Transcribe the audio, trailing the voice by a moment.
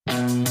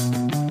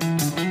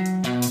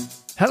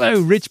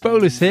Hello, Rich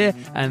Bolus here,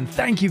 and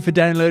thank you for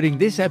downloading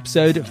this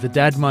episode of the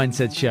Dad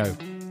Mindset Show.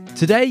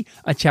 Today,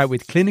 I chat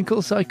with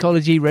clinical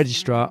psychology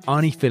registrar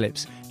Arnie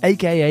Philips,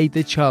 aka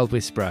the Child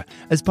Whisperer,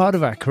 as part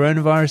of our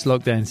coronavirus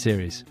lockdown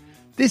series.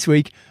 This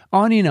week,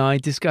 Arnie and I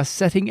discuss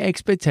setting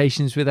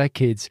expectations with our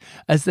kids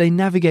as they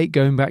navigate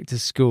going back to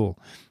school.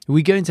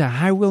 We go into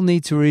how we'll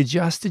need to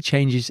readjust to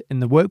changes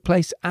in the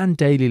workplace and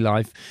daily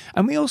life,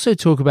 and we also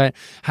talk about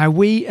how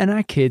we and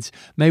our kids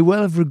may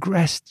well have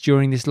regressed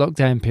during this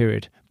lockdown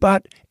period,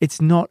 but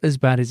it's not as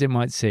bad as it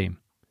might seem.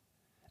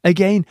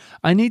 Again,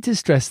 I need to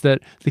stress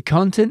that the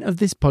content of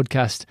this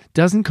podcast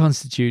doesn't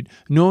constitute,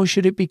 nor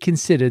should it be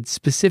considered,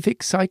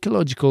 specific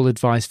psychological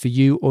advice for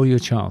you or your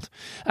child.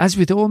 As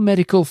with all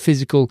medical,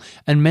 physical,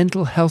 and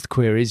mental health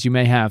queries you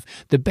may have,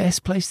 the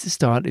best place to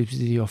start is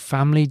with your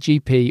family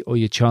GP or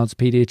your child's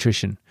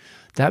paediatrician.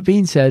 That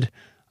being said,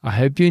 I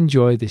hope you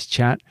enjoy this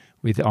chat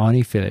with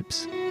Arnie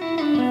Philips.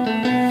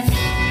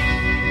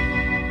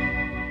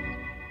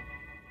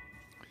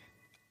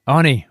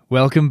 Arnie,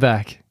 welcome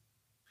back.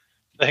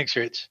 Thanks,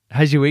 Rich.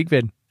 How's your week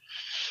been?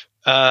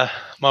 My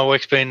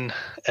week's been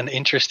an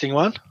interesting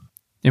one.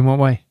 In what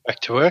way?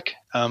 Back to work.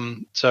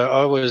 So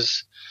I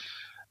was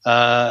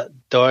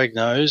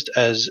diagnosed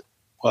as,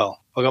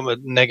 well, I got a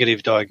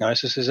negative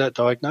diagnosis. Is that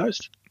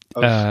diagnosed?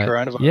 Of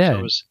coronavirus?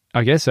 Yeah,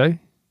 I guess so.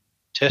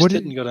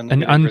 Tested and got a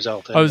negative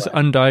result. Anyway. I was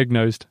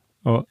undiagnosed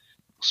or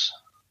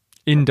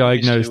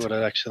indiagnosed. What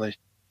it actually,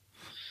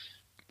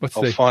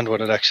 I'll find what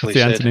it actually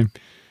the said. Antonym?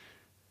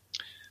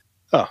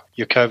 Oh,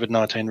 your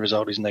COVID-19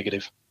 result is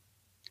negative.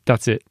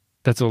 That's it.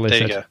 That's all they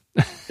said.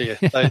 There you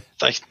go. Yeah,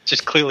 they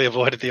just clearly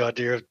avoided the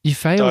idea of you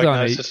failed,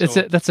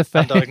 Arnie. That's a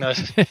fail.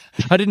 Undiagnosed.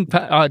 I didn't.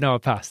 Oh no, I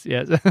passed.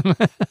 Yeah.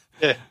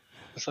 Yeah.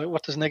 So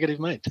what does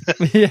negative mean?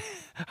 Yeah,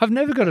 I've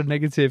never got a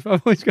negative.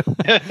 I've always got.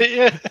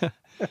 Yeah.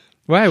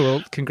 Wow.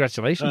 Well,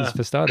 congratulations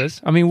for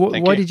starters. I mean,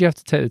 why did you have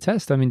to take the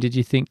test? I mean, did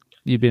you think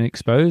you'd been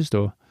exposed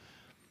or?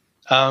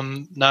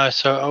 No.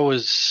 So I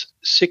was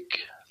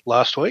sick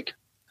last week.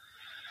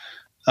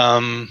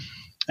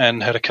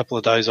 And had a couple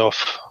of days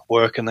off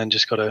work and then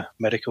just got a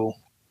medical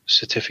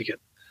certificate.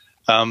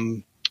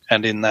 And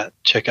in that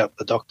checkup,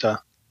 the doctor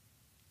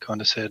kind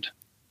of said,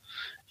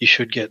 you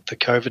should get the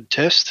COVID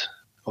test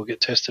or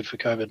get tested for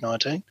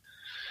COVID-19.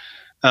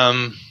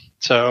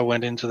 So I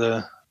went into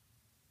the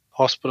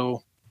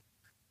hospital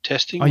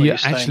testing. Oh, you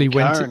actually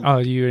went? Oh,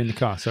 you were in the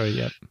car. Sorry,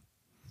 yeah.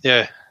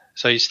 Yeah.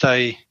 So you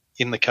stay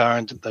in the car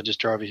and they just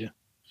drive you,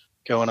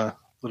 go on a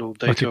little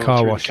detour like a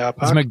car wash. The car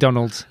park. It's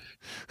McDonald's.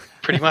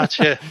 Pretty much,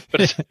 yeah.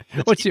 But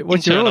what's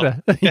your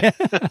order? Yeah.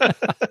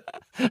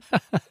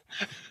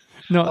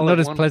 not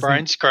as pleasant.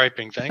 Brain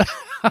scraping, thanks.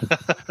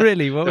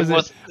 Really? What was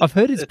it? I've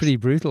heard it's pretty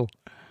brutal.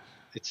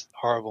 It's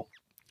horrible.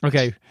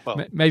 Okay,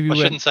 well, maybe I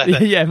shouldn't say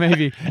that. Yeah,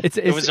 maybe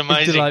it was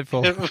amazing. It's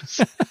delightful. It was,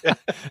 yeah.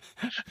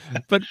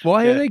 But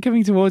why are they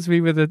coming towards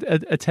me with a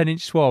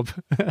 10-inch swab?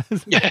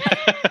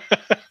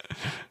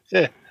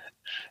 Yeah.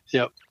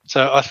 Yep.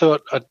 So I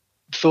thought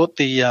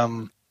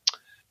the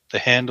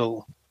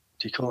handle.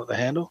 Do you call it the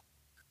handle?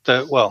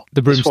 The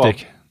broomstick, swab,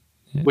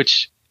 yeah.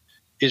 Which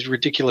is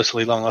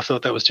ridiculously long. I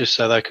thought that was just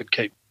so they could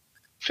keep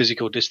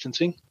physical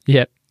distancing.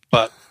 Yeah.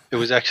 But it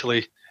was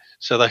actually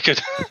so they could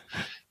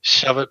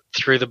shove it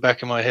through the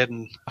back of my head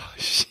and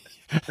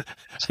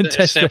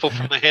sample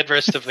from the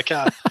headrest of the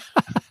car.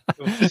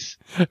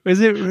 Was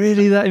it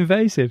really that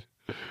invasive?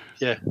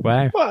 Yeah.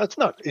 Wow. Well, it's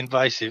not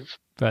invasive.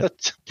 But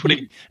that's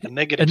putting a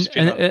negative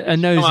spin on it. A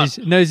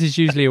nose is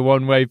usually a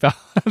one-way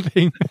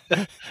thing.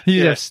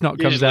 You have snot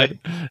comes out.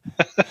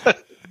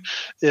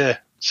 Yeah.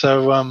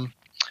 So,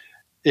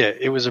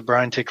 it was a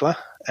brain tickler,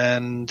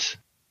 and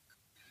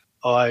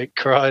I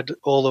cried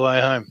all the way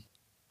home.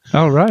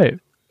 Oh, right.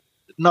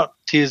 Not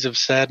tears of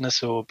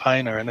sadness or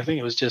pain or anything.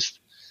 It was just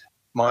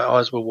my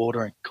eyes were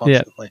watering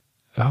constantly.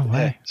 Yeah. Oh, wow.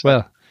 Yeah,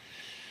 so.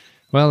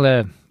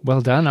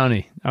 Well done,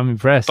 Arnie. I'm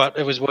impressed. But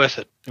it was worth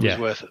it. It was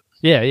worth it.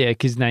 Yeah,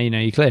 because now you know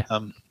you're clear.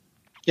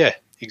 Yeah,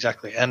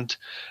 exactly. And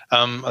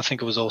I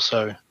think it was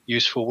also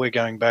useful. We're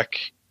going back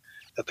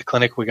at the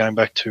clinic. We're going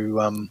back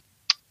to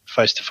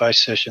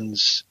face-to-face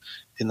sessions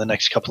in the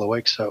next couple of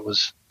weeks. So it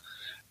was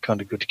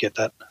kind of good to get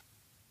that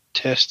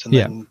test and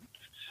then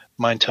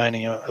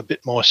maintaining a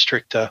bit more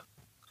stricter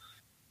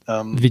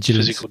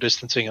vigilance, physical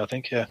distancing, I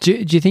think, yeah. Do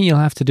you think you'll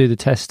have to do the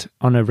test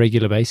on a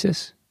regular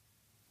basis?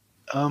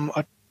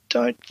 I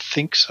don't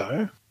think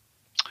so.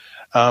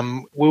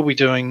 We'll be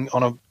doing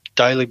on a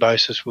daily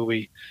basis, we'll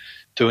be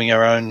doing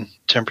our own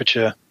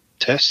temperature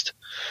test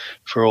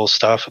for all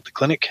staff at the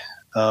clinic.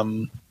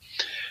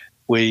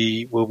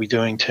 We will be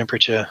doing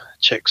temperature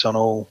checks on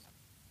all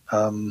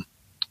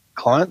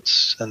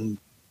clients and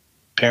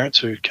parents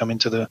who come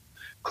into the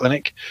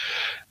clinic.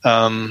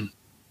 There's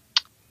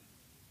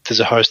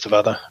a host of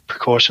other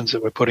precautions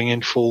that we're putting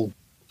in, full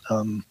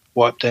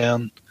wipe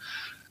down,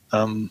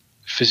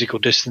 physical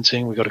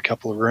distancing. We've got a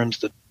couple of rooms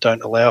that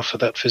don't allow for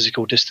that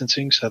physical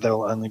distancing, so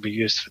they'll only be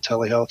used for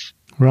telehealth.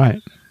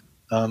 Right.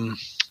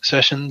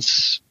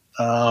 Sessions.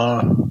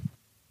 What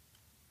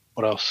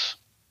else?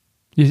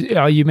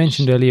 You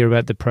mentioned earlier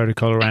about the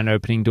protocol around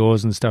opening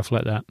doors and stuff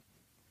like that.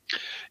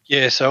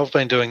 Yeah, so I've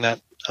been doing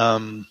that.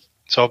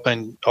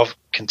 I've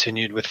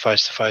continued with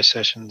face-to-face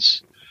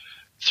sessions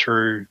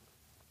through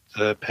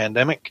the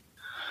pandemic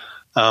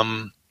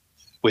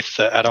with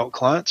the adult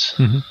clients.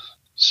 Mm-hmm.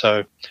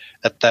 So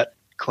at that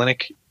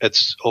clinic,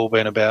 it's all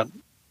been about,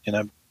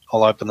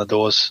 I'll open the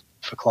doors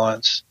for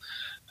clients.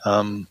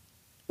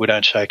 We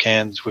don't shake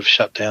hands. We've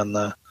shut down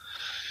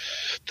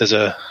there's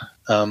a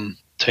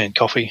tea and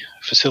coffee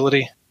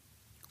facility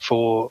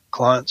for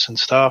clients and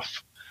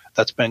staff.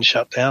 That's been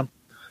shut down.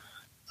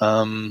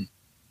 And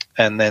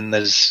then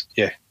there's,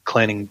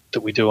 cleaning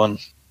that we do on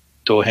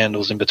door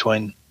handles in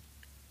between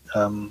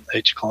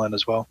each client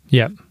as well.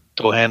 Yeah.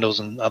 Door handles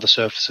and other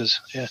surfaces.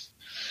 Yeah.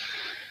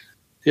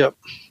 Yep.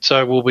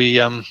 So we'll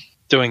be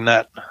doing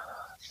that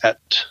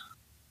at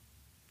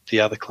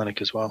the other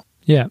clinic as well.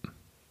 Yeah.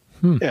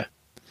 Yeah.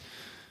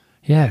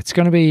 Yeah, it's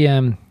going to be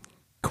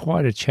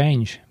quite a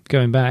change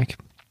going back.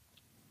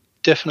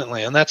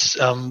 Definitely. And that's,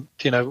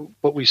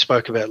 what we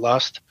spoke about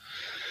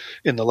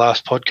in the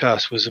last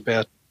podcast was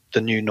about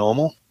the new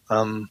normal.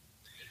 And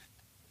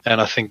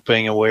I think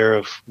being aware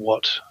of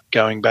what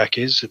going back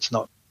is, it's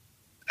not,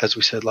 as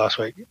we said last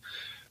week,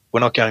 we're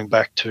not going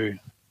back to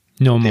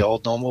the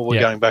old normal. We're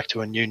going back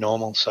to a new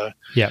normal. So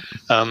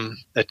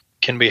it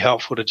can be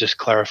helpful to just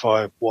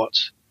clarify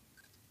what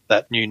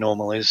that new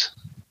normal is.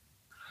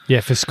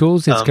 Yeah, for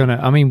schools, it's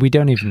we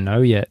don't even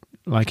know yet,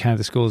 like how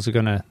the schools are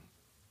going to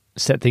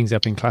set things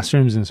up in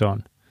classrooms and so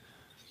on.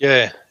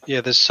 Yeah.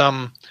 There's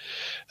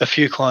a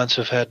few clients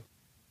have had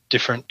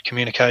different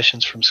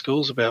communications from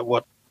schools about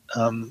what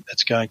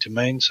it's going to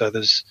mean. So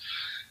there's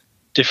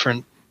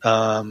different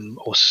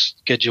or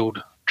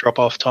scheduled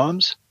drop-off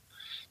times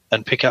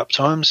and pick-up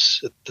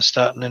times at the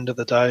start and end of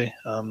the day.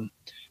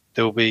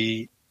 There will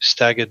be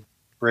staggered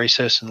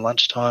recess and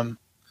lunchtime,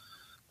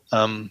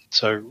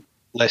 so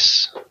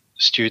less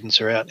students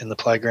are out in the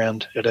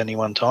playground at any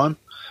one time.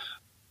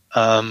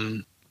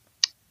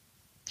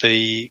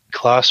 The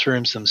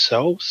classrooms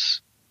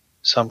themselves,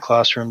 some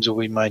classrooms will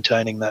be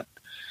maintaining that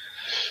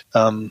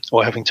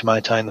or having to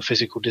maintain the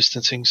physical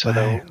distancing, so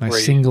they'll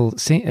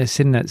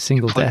sitting at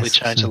single completely desks.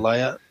 Change the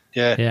layout.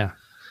 Yeah.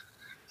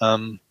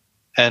 And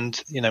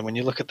when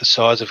you look at the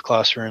size of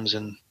classrooms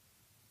and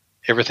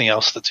everything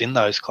else that's in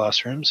those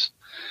classrooms,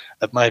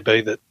 it may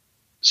be that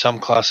some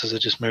classes are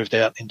just moved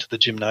out into the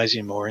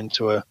gymnasium or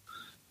into a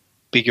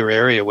bigger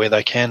area where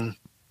they can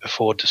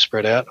afford to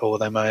spread out, or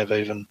they may have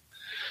even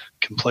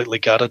completely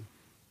gutted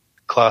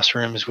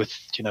classrooms with,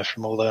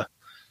 from all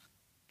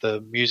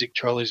the music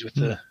trolleys with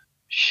the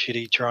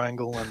shitty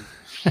triangle and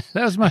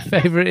that was my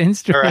favourite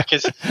instrument.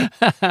 Maracas.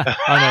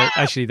 Oh no,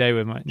 actually they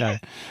were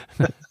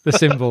the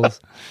cymbals.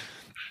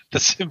 The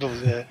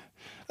cymbals, yeah.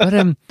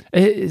 But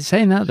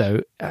saying that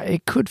though,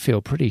 it could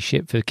feel pretty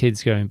shit for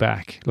kids going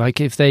back.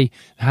 Like if they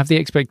have the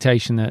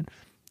expectation that,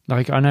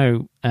 like I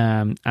know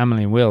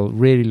Emily and Will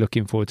really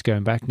looking forward to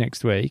going back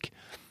next week,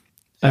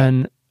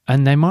 and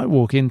they might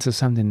walk into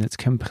something that's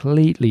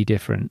completely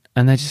different,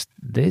 and they're just,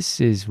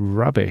 this is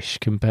rubbish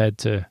compared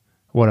to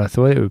what I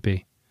thought it would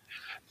be.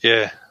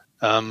 Yeah,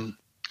 and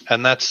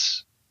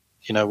that's,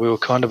 we were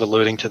kind of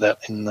alluding to that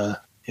in the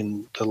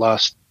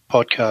last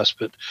podcast,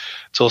 but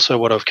it's also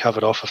what I've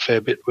covered off a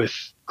fair bit with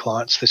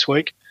clients this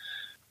week,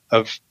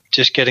 of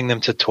just getting them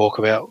to talk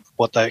about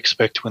what they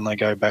expect when they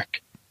go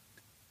back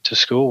to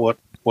school.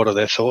 What are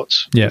their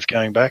thoughts with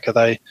going back? Are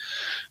they,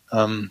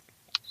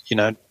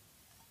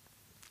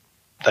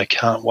 they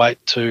can't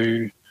wait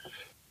to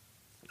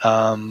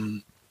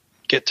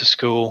get to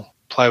school,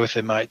 play with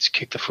their mates,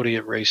 kick the footy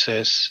at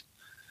recess,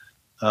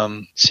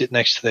 sit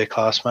next to their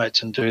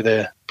classmates and do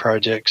their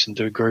projects and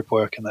do group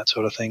work and that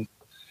sort of thing.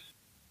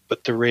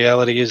 But the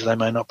reality is they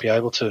may not be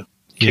able to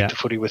kick the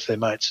footy with their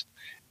mates.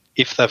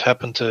 If they've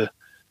happened to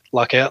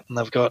luck out and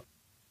they've got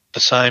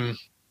the same,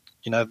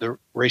 the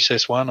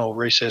recess 1 or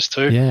recess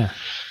 2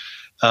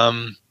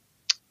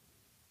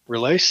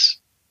 release,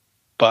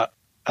 but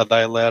are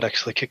they allowed to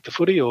actually kick the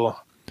footy, or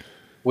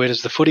where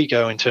does the footy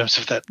go in terms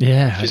of that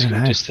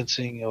physical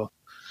distancing? Or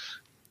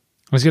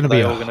there's going to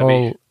be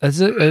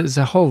there's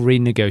a whole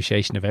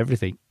renegotiation of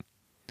everything.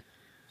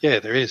 Yeah,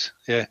 there is.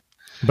 Yeah.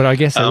 But I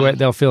guess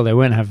they'll feel they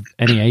won't have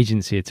any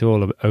agency at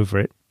all over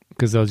it,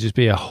 because there'll just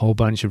be a whole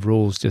bunch of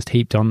rules just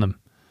heaped on them.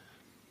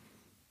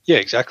 Yeah,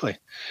 exactly.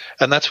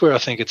 And that's where I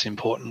think it's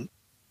important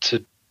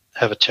to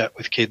have a chat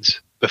with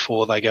kids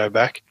before they go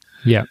back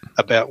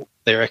about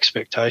their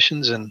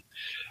expectations, and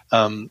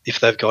if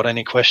they've got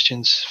any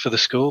questions for the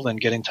school, then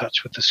get in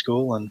touch with the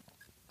school and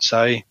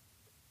say,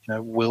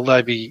 will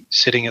they be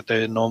sitting at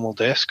their normal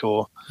desk,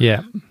 or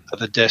are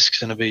the desks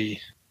going to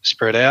be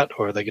spread out,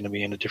 or are they going to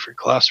be in a different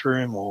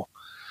classroom, or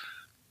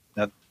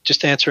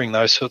just answering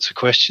those sorts of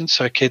questions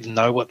so kids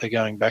know what they're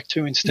going back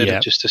to, instead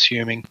of just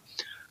assuming,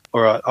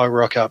 all right, I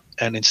rock up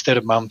and instead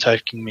of mum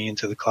taking me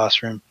into the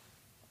classroom,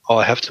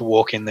 I have to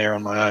walk in there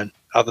on my own.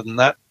 Other than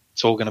that,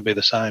 it's all going to be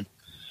the same.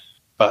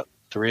 But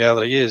the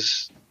reality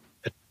is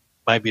it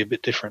may be a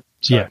bit different.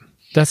 So. Yeah,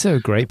 that's a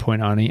great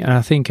point, Arnie. And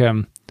I think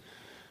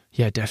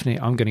Yeah, definitely.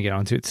 I'm going to get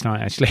onto it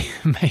tonight, actually.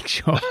 Make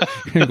sure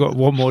we've got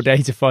one more day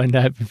to find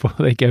out before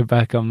they go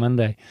back on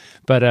Monday.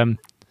 But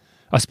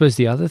I suppose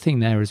the other thing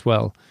there as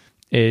well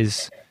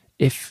is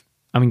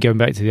going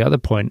back to the other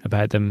point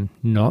about them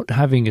not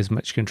having as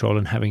much control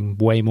and having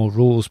way more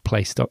rules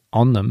placed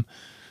on them,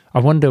 I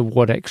wonder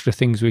what extra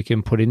things we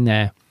can put in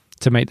there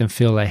to make them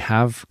feel they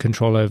have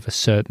control over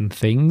certain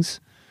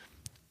things,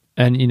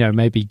 and,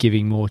 maybe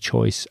giving more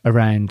choice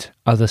around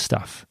other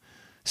stuff,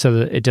 so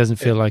that it doesn't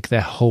feel like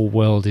their whole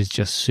world is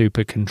just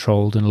super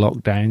controlled and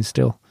locked down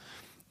still.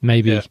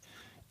 Maybe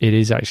it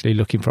is actually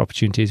looking for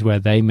opportunities where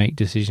they make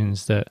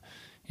decisions that,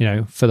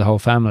 for the whole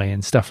family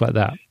and stuff like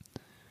that.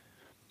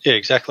 Yeah,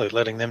 exactly.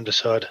 Letting them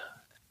decide,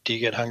 do you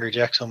get Hungry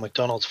Jack's or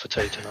McDonald's for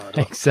tea tonight?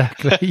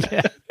 Exactly,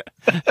 yeah.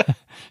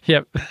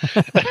 Yep.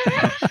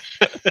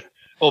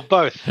 Or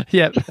both.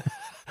 Yep.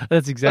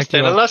 That's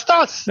exactly what... Las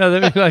dos. No,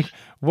 they'd be like,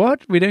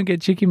 what? We don't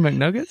get chicken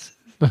McNuggets?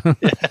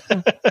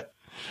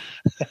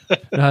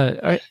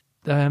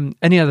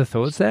 Any other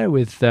thoughts there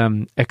with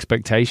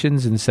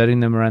expectations and setting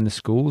them around the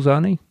schools,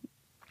 Arnie?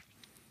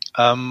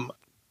 I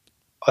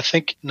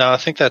think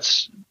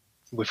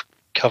we've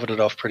covered it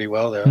off pretty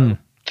well there. I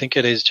think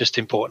it is just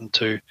important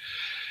to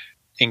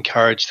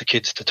encourage the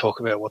kids to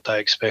talk about what they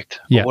expect.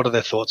 Yeah. What are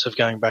their thoughts of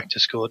going back to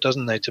school? It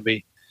doesn't need to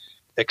be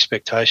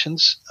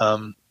expectations,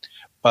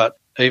 but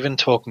even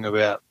talking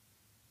about,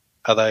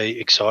 are they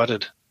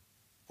excited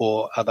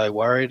or are they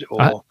worried?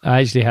 Or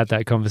I actually had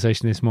that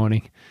conversation this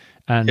morning,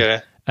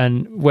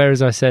 and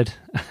whereas I said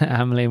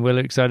Emily and Will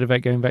are excited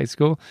about going back to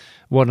school,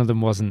 one of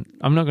them wasn't.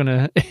 I'm not going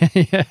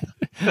to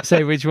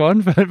say which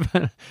one, but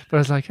I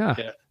was like,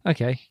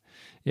 okay,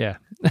 yeah.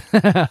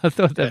 I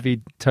thought they'd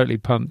be totally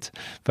pumped,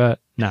 but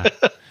no,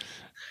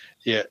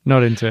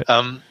 not into it.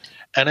 And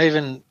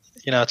even,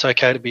 it's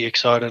okay to be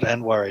excited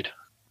and worried,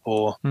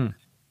 or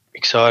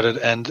excited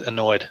and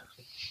annoyed.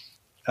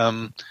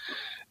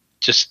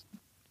 Just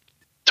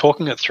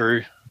talking it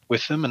through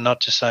with them, and not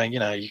just saying,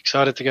 you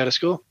excited to go to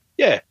school?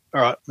 Yeah,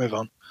 all right, move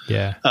on.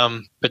 Yeah.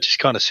 But just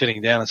kind of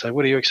sitting down and say,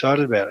 what are you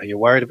excited about? Are you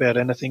worried about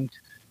anything?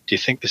 Do you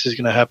think this is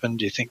going to happen?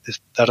 Do you think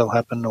that'll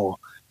happen? Or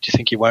do you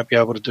think you won't be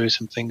able to do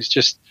some things?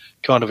 Just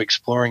kind of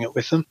exploring it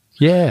with them.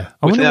 Yeah.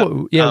 I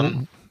wonder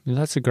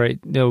that's a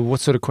great, what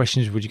sort of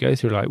questions would you go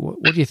through? Like,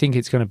 what do you think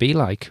it's going to be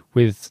like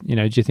with, do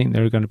you think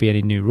there are going to be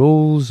any new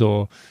rules,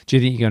 or do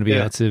you think you're going to be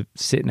able to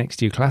sit next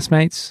to your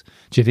classmates?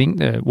 Do you think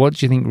what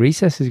do you think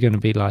recess is going to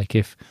be like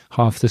if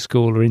half the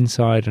school are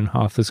inside and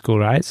half the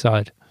school are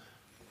outside?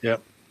 Yeah.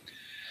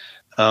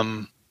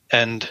 And,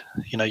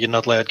 you're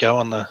not allowed to go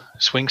on the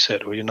swing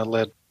set, or you're not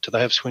allowed, do they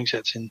have swing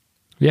sets in?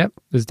 Yep,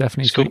 there's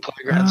definitely school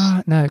playgrounds.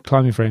 No,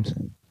 climbing frames.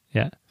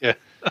 Yeah. Yeah.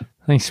 I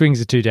think swings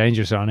are too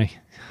dangerous, Arnie.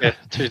 Yeah,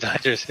 too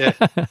dangerous, yeah.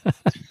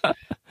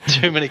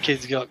 Too many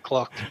kids got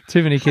clocked.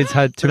 Too many kids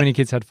had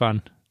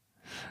fun.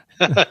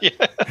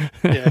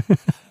 Yeah.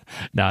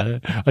 No,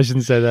 I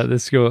shouldn't say that. The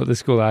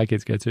school our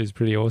kids go to is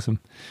pretty awesome.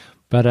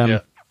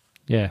 But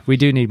we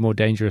do need more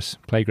dangerous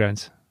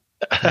playgrounds.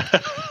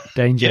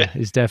 Danger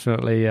is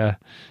definitely a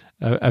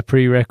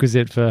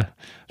prerequisite for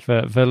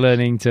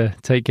learning to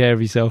take care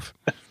of yourself.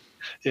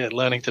 Yeah,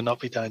 learning to not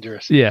be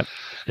dangerous. Yeah.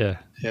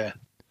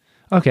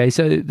 Okay,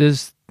 so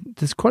there's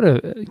quite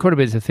a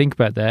bit to think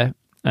about there,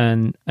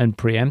 and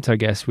preempt, I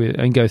guess,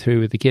 and go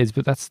through with the kids.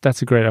 But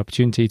that's a great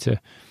opportunity to,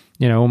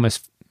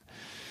 almost,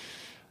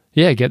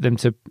 get them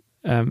to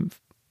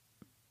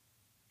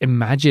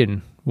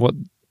imagine what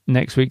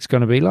next week's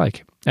going to be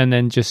like, and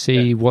then just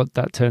see what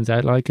that turns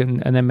out like,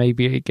 and then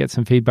maybe get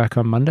some feedback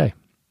on Monday.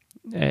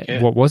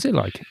 What was it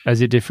like?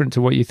 Is it different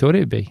to what you thought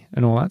it'd be,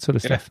 and all that sort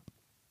of stuff?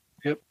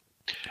 Yep.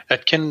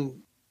 It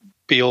can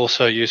be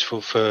also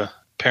useful for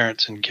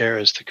parents and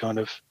carers to kind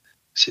of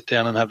sit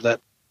down and have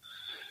that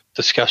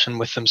discussion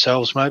with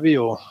themselves, maybe,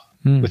 or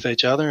with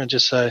each other, and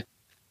just say,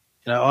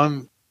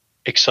 I'm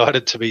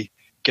excited to be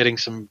getting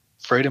some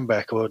freedom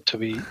back, or to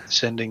be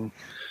sending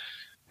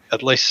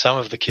at least some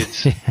of the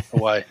kids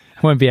away.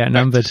 Won't be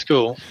outnumbered. Back to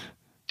school.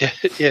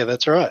 Yeah,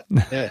 that's right.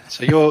 Yeah,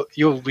 so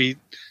you'll be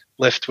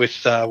left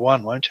with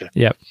one, won't you?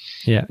 Yep.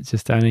 Yeah,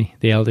 just Annie,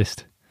 the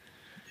eldest.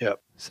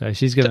 Yep. So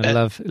she's going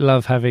to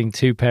love having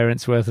two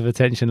parents' worth of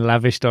attention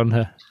lavished on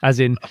her,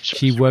 as in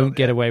she won't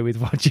get away with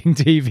watching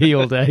TV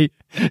all day.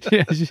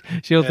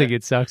 She'll think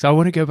it sucks. I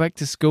want to go back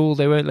to school.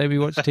 They won't let me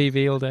watch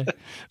TV all day.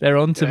 They're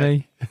on to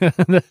me.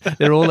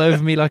 They're all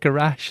over me like a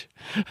rash.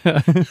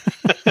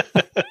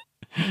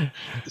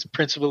 This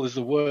principal is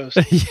the worst.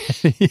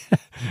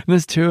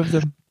 There's two of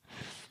them.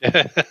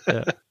 Yeah.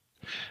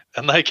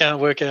 And they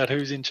can't work out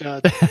who's in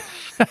charge.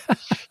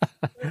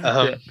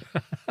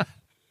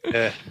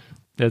 Yeah.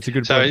 That's a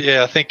good point.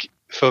 So, I think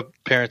for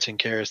parents and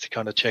carers to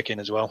kind of check in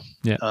as well.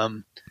 Yeah.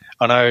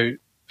 I know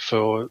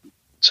for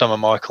some of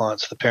my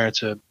clients, the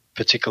parents are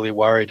particularly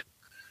worried.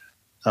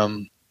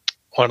 One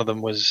of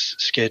them was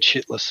scared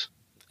shitless.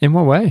 In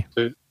what way?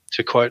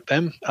 To quote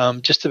them,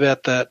 just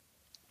about that,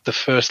 the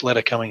first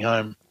letter coming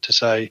home to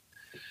say,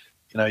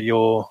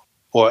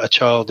 a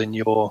child in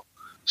your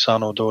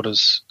son or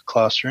daughter's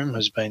classroom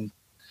has been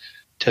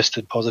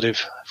tested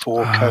positive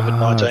for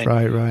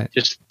COVID-19. Right.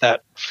 Just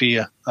that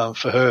fear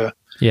for her.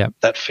 Yeah.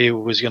 That fear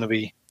was going to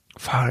be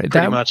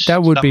pretty much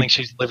that would something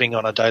she's living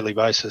on a daily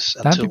basis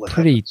until that'd be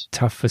pretty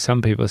tough for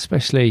some people,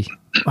 especially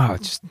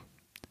just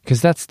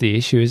because that's the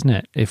issue, isn't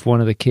it? If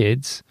one of the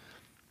kids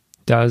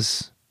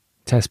does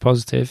test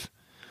positive,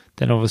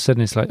 then all of a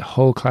sudden it's like the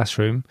whole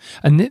classroom.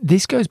 And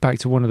this goes back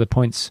to one of the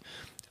points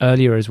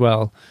earlier as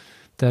well,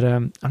 that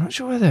I'm not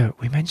sure whether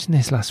we mentioned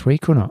this last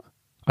week or not.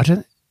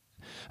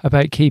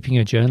 About keeping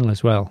a journal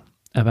as well,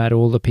 about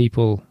all the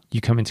people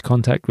you come into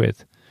contact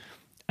with.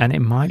 And it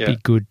might be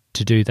good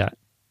to do that,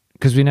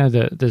 because we know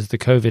that there's the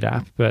COVID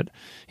app, but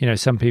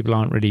some people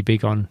aren't really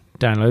big on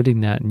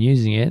downloading that and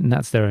using it, and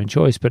that's their own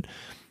choice. But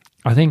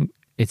I think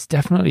it's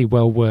definitely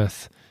well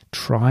worth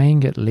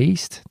trying at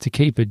least to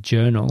keep a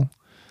journal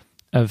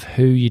of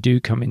who you do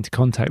come into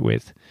contact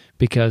with,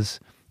 because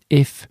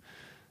if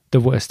the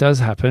worst does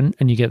happen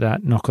and you get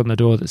that knock on the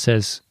door that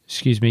says,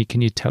 "Excuse me,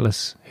 can you tell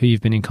us who you've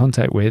been in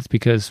contact with,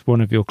 because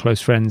one of your close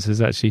friends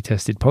has actually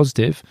tested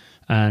positive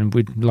and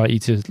we'd like you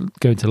to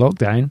go into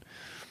lockdown,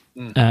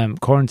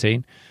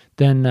 quarantine,"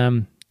 then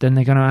they're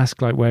going to ask,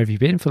 like, where have you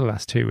been for the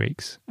last 2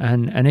 weeks?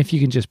 And if you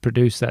can just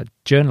produce that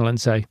journal and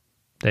say,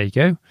 there you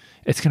go,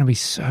 it's going to be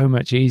so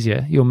much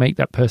easier. You'll make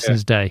that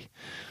person's day.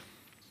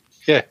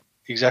 Yeah,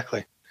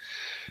 exactly.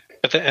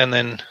 And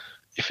then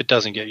if it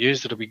doesn't get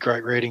used, it'll be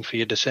great reading for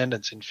your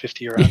descendants in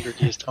 50 or 100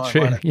 years' time.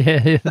 True. Won't it?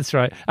 Yeah, that's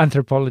right.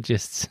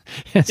 Anthropologists,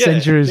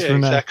 centuries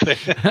from now. Exactly.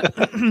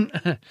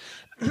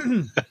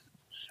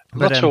 I'm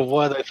not sure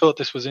why they thought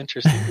this was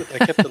interesting, but they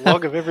kept the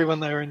log of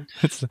everyone they were in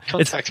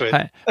contact with.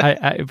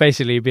 I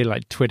basically, it'd be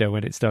like Twitter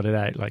when it started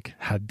out, like,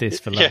 had this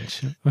for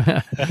lunch,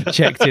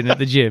 checked in at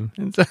the gym.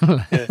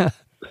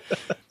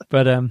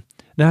 But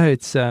no,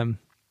 it's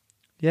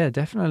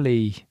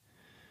definitely,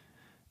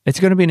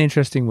 it's going to be an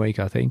interesting week,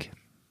 I think.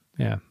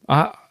 Yeah,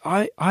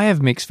 I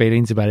have mixed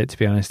feelings about it, to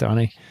be honest,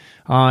 Arnie.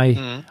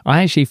 I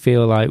actually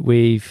feel like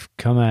we've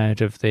come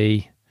out of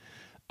the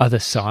other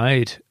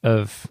side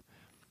of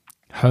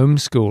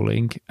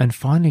homeschooling and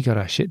finally got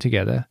our shit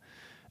together,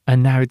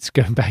 and now it's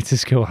going back to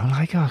school. I'm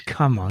like, oh,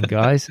 come on,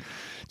 guys.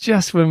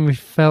 Just when we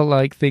felt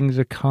like things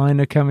were kind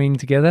of coming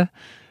together.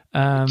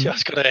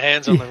 Just got our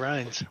hands on the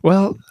reins.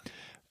 Well,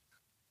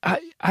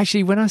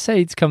 actually, when I say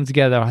it's come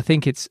together, I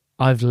think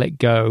I've let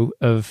go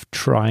of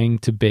trying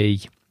to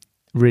be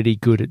really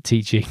good at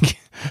teaching.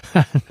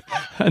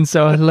 And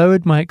so I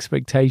lowered my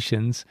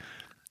expectations,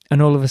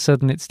 and all of a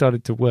sudden it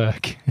started to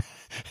work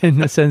in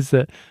the sense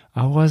that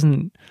I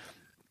wasn't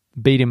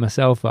beating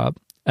myself up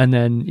and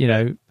then,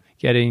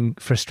 getting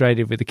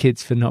frustrated with the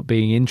kids for not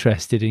being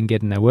interested in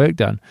getting their work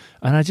done.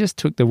 And I just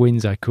took the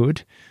wins I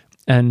could,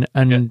 and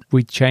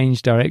we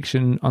changed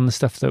direction on the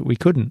stuff that we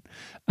couldn't.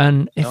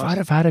 And if I'd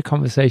have had a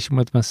conversation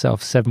with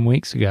myself 7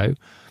 weeks ago,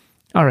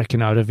 I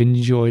reckon I'd have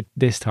enjoyed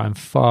this time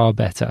far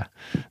better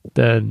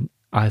than,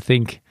 I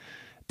think,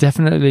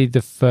 definitely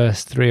the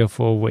first 3 or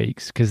 4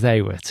 weeks, because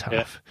they were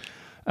tough.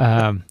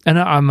 And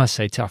I must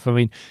say tough. I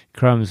mean,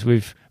 crumbs,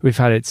 we've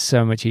had it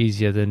so much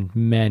easier than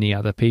many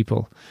other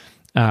people.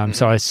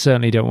 So I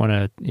certainly don't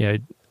want to,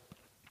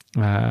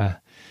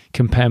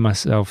 compare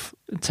myself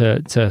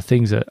to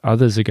things that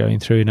others are going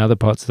through in other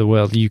parts of the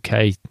world,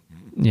 UK,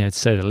 to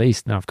say the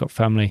least. Now I've got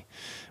family.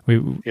 We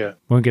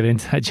won't get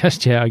into that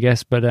just yet, I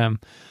guess. But I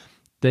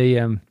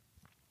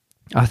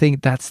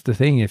think that's the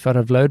thing. If I'd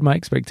have lowered my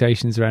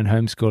expectations around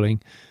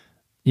homeschooling,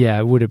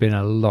 it would have been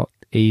a lot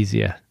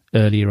easier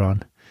earlier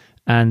on.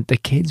 And the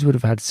kids would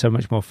have had so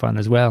much more fun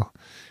as well,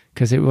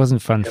 because it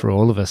wasn't fun for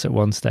all of us at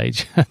one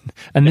stage.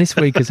 And this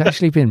week has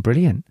actually been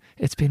brilliant.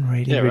 It's been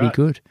really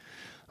good.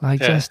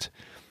 Just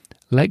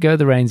let go of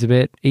the reins a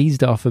bit,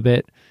 eased off a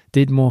bit,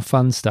 did more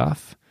fun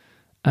stuff.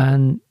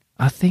 And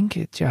I think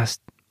it just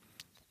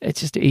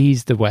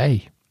eased the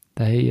way.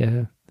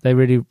 They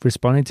really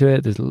responded to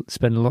it. They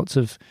spent lots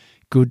of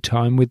good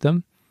time with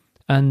them.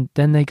 And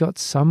then they got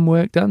some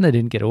work done. They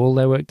didn't get all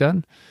their work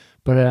done.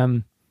 But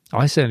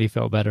I certainly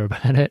felt better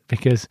about it,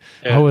 because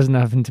I wasn't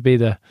having to be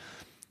the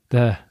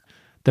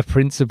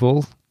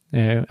principal,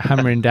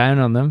 hammering down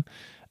on them.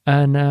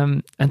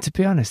 And to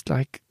be honest,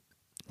 I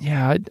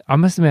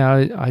must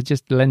admit, I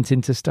just lent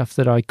into stuff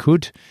that I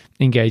could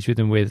engage with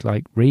them with,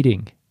 like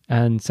reading.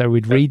 And so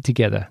we'd read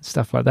together,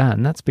 stuff like that.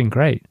 And that's been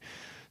great.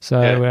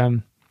 So,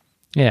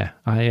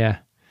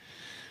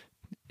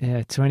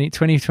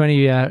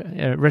 2020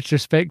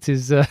 retrospect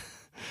is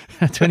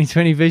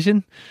 2020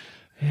 vision.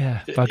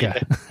 Yeah,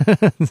 bugger.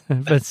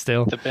 But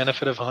still. The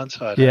benefit of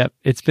hindsight. Yeah,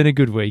 it's been a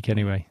good week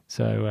anyway.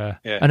 So,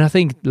 and I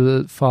think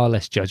far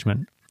less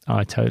judgment.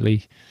 I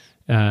totally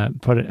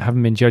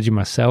haven't been judging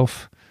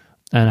myself,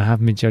 and I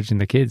haven't been judging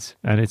the kids.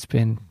 And it's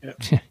been,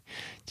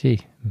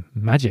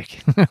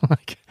 magic.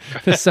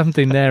 There's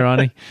something there,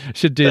 Arnie.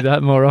 Should do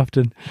that more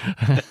often.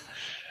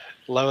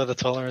 Lower the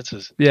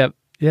tolerances. Yeah,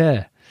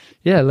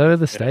 lower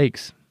the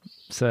stakes.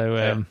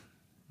 So,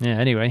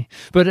 anyway.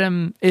 But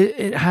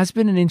it has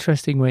been an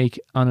interesting week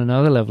on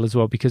another level as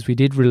well, because we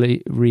did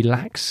really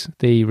relax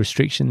the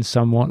restrictions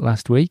somewhat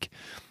last week.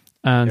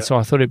 And so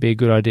I thought it'd be a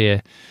good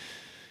idea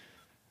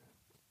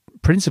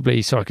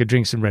principally so I could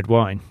drink some red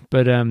wine,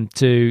 but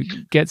to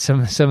get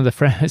some of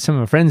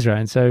my friends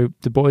around. So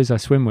the boys I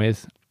swim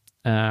with,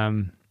 I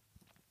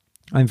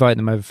invited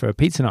them over for a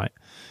pizza night,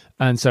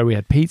 and so we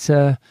had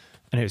pizza,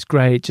 and it was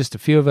great. Just a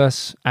few of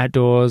us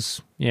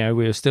outdoors. We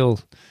were still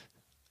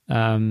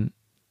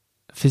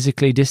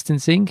physically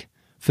distancing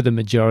for the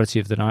majority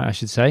of the night, I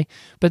should say.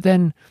 But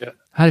then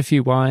had a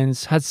few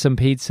wines, had some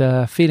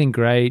pizza, feeling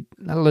great,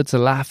 had loads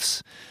of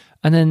laughs.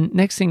 And then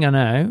next thing I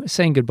know,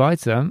 saying goodbye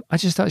to them, I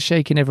just start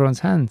shaking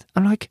everyone's hand.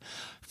 I'm like,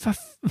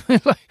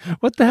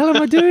 what the hell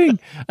am I doing?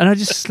 And I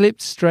just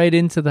slipped straight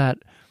into that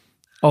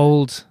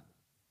old,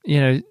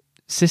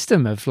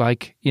 system of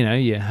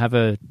you have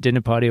a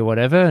dinner party or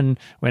wwhatever, and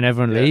when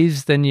everyone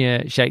leaves, then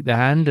you shake the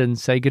hand and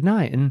say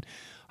goodnight. And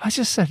I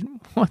just said,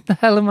 what the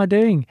hell am I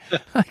doing?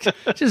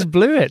 Just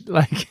blew it.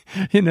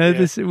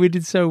 This, we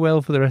did so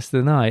well for the rest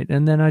of the night.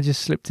 And then I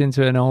just slipped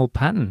into an old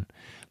pattern.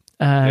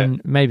 And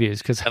maybe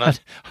it's because I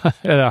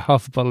had a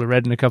half a bottle of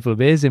red and a couple of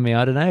beers in me.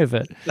 I don't know,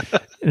 but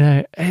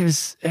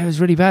it was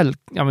really bad.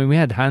 I mean, we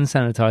had hand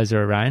sanitizer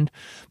around,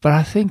 but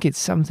I think it's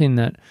something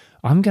that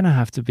I'm going to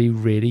have to be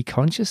really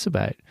conscious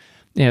about.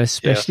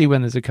 Especially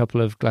when there's a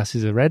couple of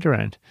glasses of red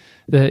around.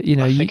 That you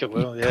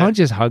can't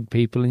just hug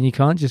people, and you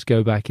can't just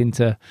go back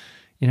into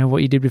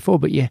what you did before.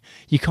 But you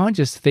can't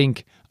just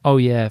think, oh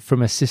yeah,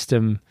 from a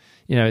system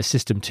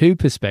 2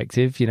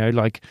 perspective.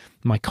 Like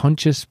my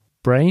conscious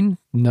brain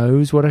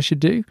knows what I should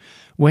do.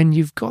 When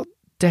you've got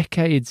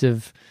decades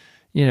of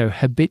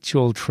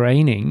habitual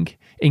training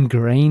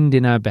ingrained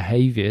in our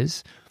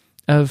behaviors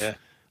of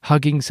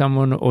hugging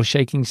someone or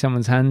shaking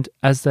someone's hand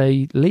as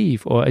they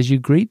leave or as you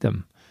greet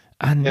them.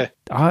 And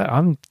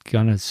I'm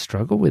going to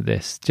struggle with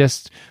this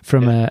just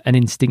from an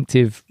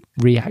instinctive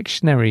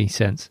reactionary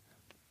sense.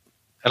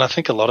 And I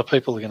think a lot of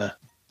people are going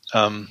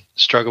to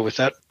struggle with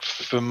that.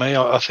 For me,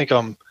 I think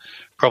I'm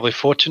probably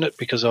fortunate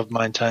because I've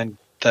maintained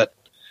that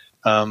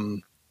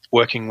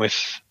working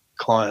with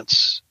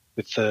clients,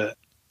 with the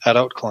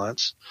adult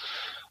clients,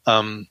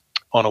 on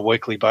a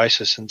weekly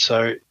basis. And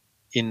so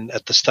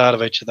at the start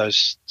of each of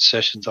those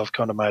sessions, I've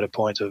kind of made a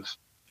point of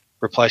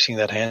replacing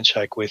that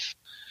handshake with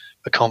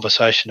a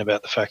conversation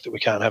about the fact that we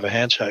can't have a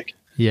handshake.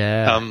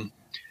 Yeah.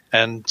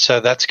 And so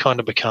that's kind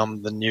of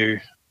become the new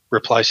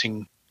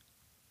replacing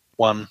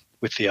one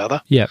with the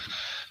other. Yeah.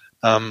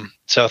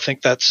 So I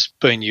think that's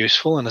been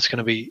useful, and it's going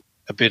to be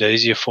a bit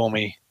easier for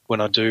me when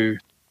I do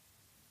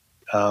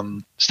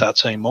start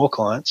seeing more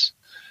clients,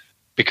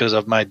 because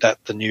I've made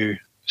that the new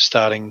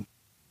starting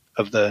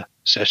of the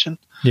session.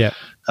 Yeah.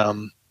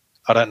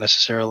 I don't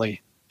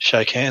necessarily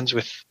shake hands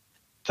with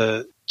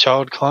the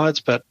child clients,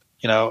 but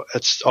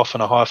it's often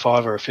a high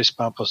five or a fist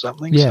bump or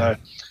something. Yeah. So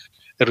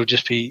it'll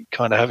just be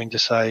kind of having to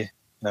say,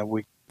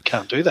 we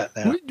can't do that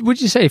now.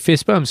 Would you say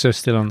fist bumps are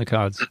still on the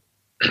cards?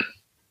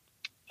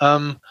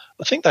 I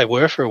think they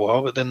were for a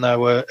while, but then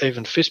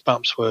even fist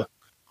bumps were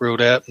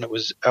ruled out, and it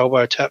was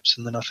elbow taps,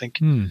 and then I think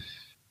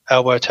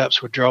elbow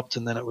taps were dropped,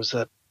 and then it was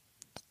that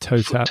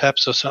toe foot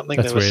taps or something.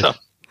 That's weird.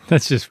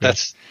 That's just weird.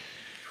 That's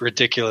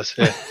ridiculous.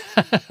 Yeah.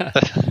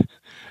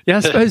 Yeah,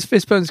 I suppose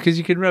fist bumps because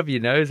you can rub your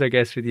nose, I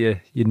guess, with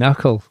your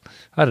knuckle.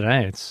 I don't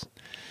know. It's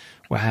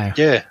wow.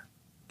 Yeah.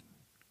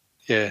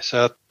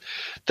 So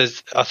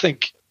I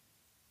think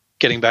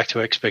getting back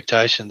to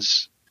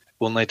expectations,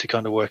 we'll need to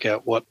kind of work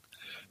out what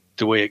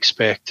do we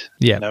expect.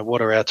 Yeah.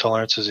 What are our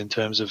tolerances in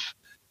terms of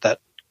that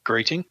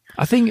greeting?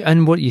 I think,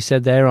 and what you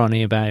said there,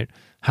 Arnie, about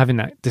having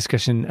that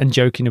discussion and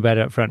joking about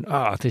it up front.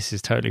 Oh, this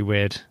is totally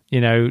weird.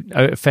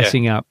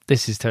 Fessing up.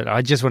 This is totally.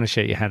 I just want to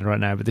shake your hand right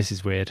now, but this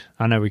is weird.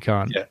 I know we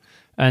can't. Yeah.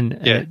 And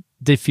it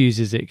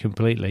diffuses it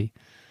completely.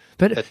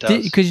 But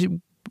because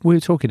we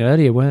were talking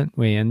earlier, weren't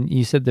we? And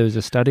you said there was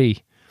a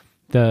study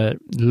that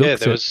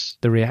looked at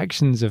the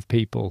reactions of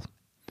people.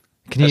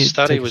 A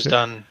study was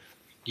done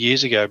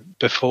years ago,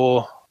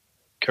 before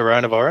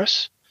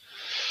coronavirus,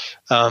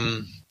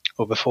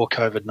 or before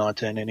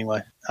COVID-19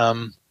 anyway.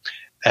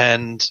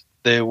 And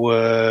there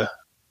were,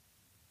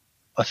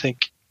 I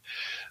think,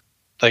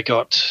 they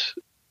got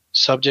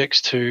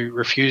subjects to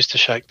refuse to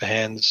shake the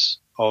hands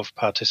of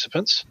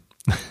participants,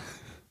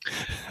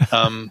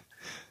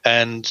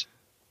 and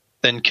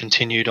then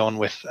continued on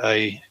with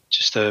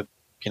just a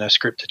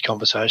scripted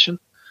conversation,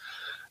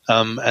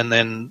 and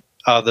then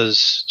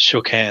others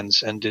shook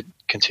hands and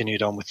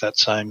continued on with that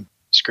same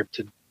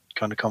scripted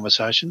kind of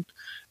conversation,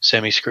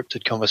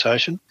 semi-scripted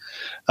conversation,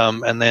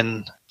 and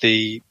then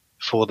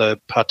for the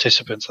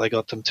participants, they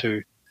got them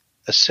to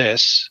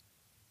assess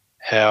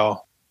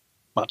how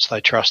much they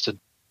trusted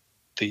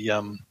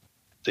the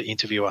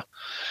interviewer,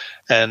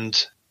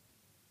 and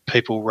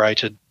people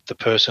rated the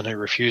person who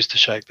refused to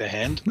shake their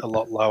hand a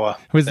lot lower.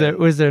 Was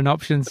there an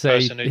option to say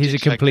he's a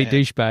complete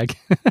douchebag?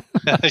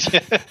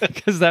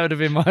 Because that would have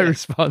been my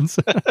response.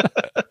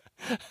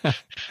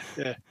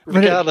 Yeah,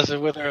 regardless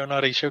of whether or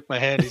not he shook my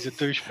hand, he's a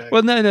douchebag.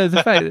 Well, no,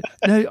 the fact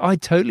I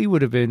totally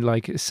would have been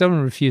like, if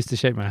someone refused to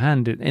shake my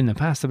hand in the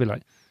past, I'd be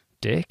like,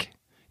 dick.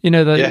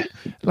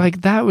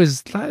 Like that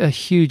was like a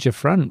huge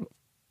affront.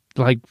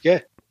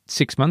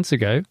 6 months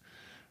ago.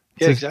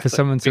 Yeah, exactly. For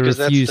someone to Because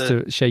refuse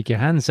to shake your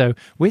hand. So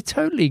we're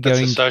totally that's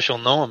going... a social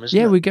norm, isn't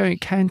it? Yeah, we're going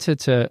counter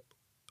to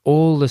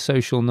all the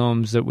social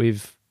norms that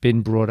we've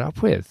been brought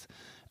up with.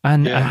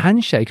 And a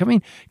handshake, I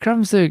mean,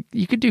 crumbs,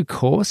 you could do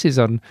courses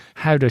on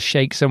how to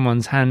shake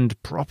someone's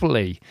hand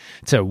properly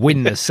to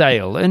win the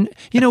sale. And,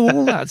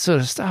 all that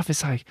sort of stuff.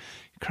 It's like,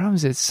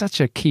 crumbs, it's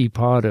such a key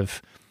part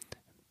of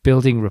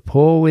building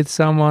rapport with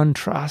someone,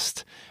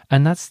 trust.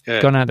 And that's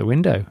gone out the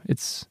window.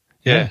 It's...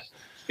 Yeah,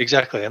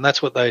 exactly. And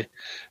that's what they,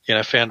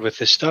 found with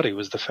this study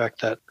was the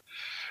fact that,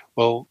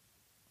 well,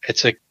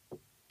 it's a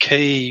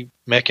key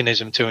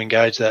mechanism to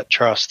engage that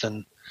trust.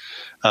 And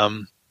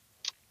I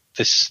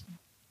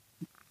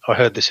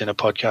heard this in a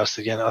podcast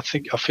again. I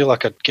feel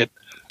like I'd get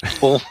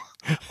all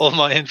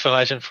my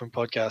information from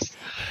podcasts.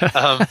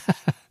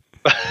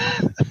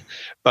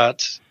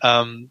 But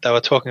they were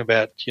talking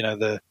about,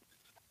 the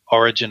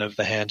origin of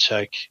the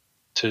handshake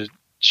to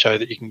show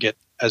that you can get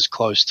as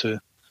close to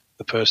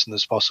the person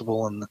as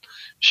possible, and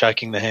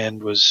shaking the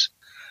hand was,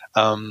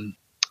 I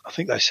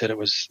think they said it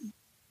was.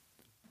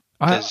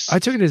 I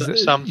took it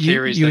as some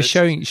theories you were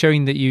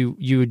showing that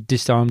you had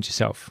disarmed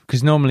yourself,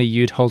 because normally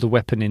you'd hold a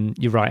weapon in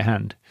your right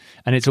hand,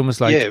 and it's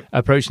almost like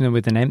approaching them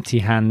with an empty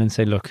hand and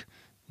say, "Look,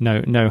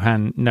 no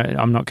hand, no,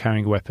 I'm not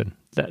carrying a weapon."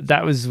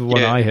 That was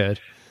what I heard.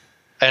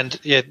 And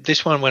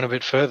this one went a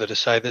bit further to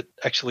say that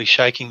actually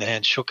shaking the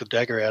hand shook a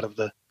dagger out of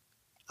the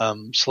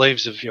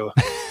sleeves of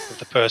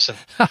the person.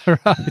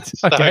 Right.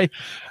 So, okay.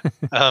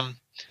 But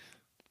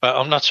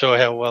I'm not sure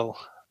how well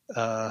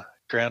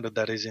grounded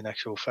that is in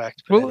actual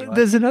fact. Well, anyway,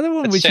 there's another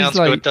one which is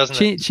like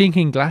good,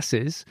 chinking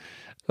glasses.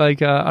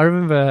 Like I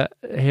remember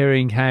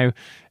hearing how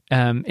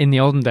in the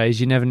olden days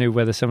you never knew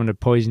whether someone had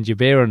poisoned your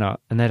beer or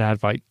not, and they'd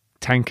have like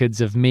tankards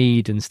of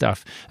mead and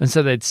stuff, and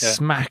so they'd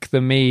smack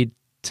the mead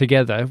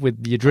together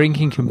with your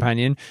drinking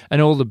companion,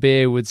 and all the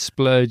beer would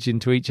splurge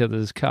into each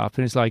other's cup.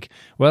 And it's like,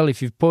 well, if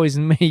you've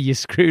poisoned me, you're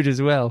screwed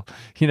as well.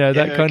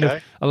 That kind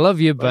of, I love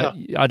you, but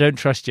I don't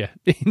trust you.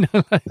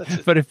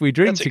 But if we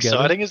drink together,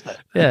 exciting, isn't it?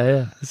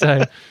 Yeah.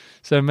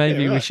 So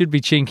maybe we should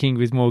be chinking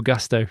with more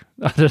gusto.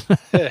 I don't know.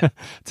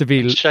 To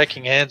be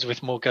shaking hands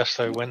with more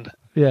gusto when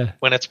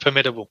it's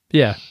permittable.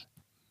 Yeah.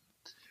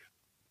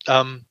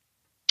 So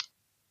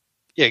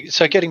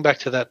getting back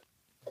to that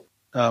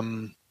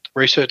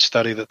research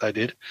study that they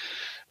did,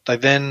 they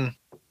then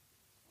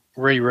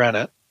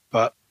reran it,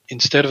 but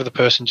instead of the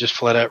person just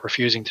flat out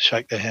refusing to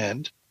shake their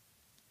hand,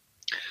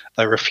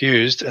 they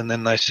refused, and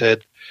then they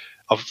said,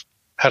 I've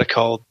had a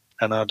cold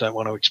and I don't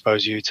want to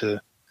expose you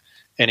to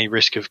any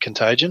risk of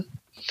contagion.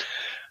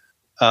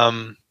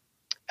 And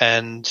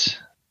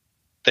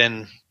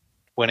then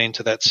went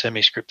into that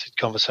semi-scripted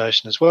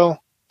conversation as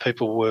well.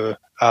 People were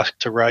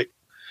asked to rate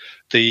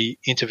the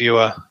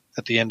interviewer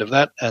at the end of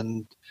that,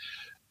 and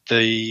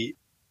the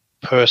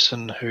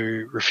person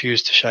who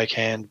refused to shake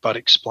hand but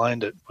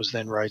explained it was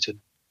then rated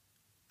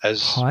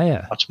as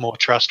higher, much more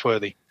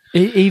trustworthy.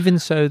 Even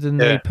so than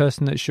the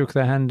person that shook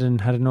their hand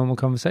and had a normal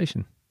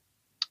conversation.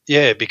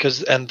 Yeah, because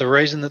the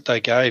reason that they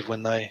gave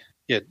when they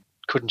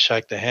couldn't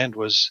shake their hand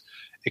was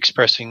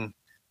expressing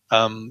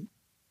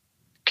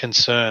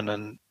concern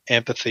and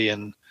empathy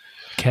and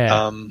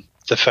care.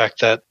 The fact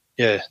that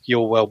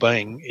your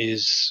well-being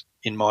is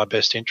in my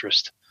best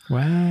interest.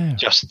 Wow.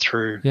 Just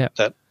through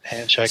that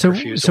handshake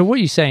refusal. So what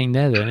you're saying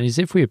there then is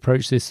if we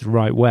approach this the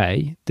right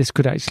way, this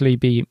could actually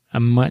be a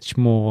much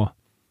more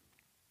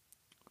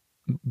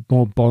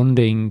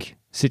bonding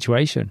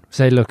situation.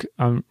 Say, look,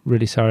 I'm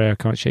really sorry I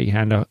can't shake your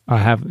hand. I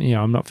have,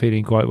 I'm not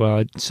feeling quite well.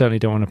 I certainly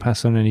don't want to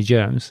pass on any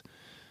germs.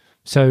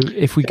 So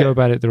if we go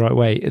about it the right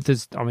way,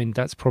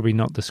 that's probably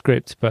not the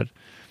script, but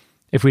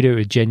if we do it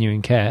with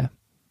genuine care.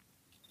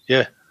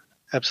 Yeah,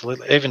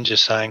 absolutely. Even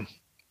just saying,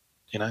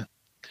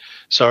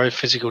 sorry,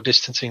 physical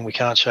distancing, we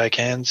can't shake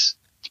hands.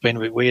 It's been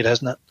a bit weird,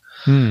 hasn't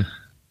it?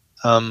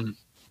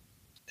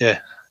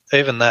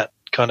 Even that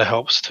kind of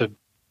helps to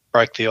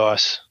break the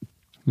ice.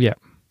 Yeah.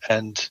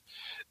 And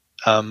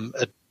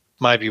it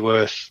may be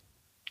worth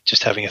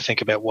just having a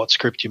think about what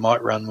script you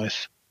might run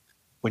with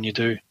when you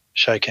do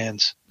shake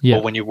hands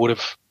or when you would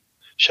have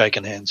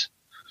shaken hands.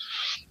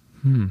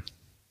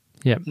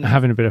 Yeah,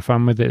 having a bit of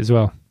fun with it as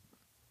well.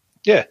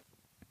 Yeah,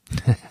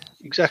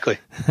 exactly.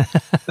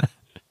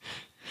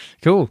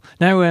 Cool.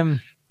 Now,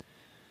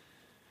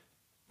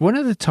 one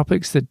of the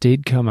topics that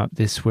did come up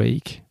this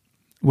week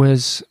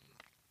was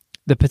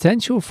the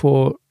potential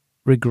for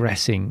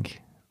regressing.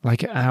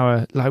 Like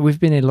we've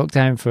been in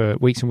lockdown for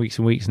weeks and weeks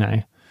and weeks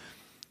now,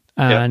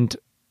 and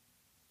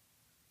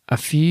I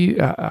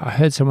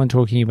heard someone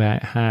talking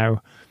about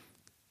how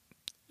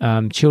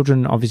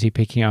children obviously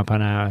picking up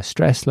on our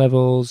stress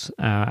levels,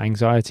 our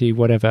anxiety,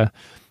 whatever,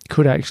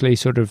 could actually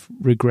sort of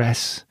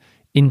regress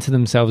into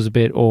themselves a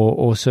bit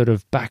or sort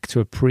of back to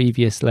a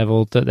previous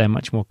level that they're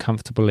much more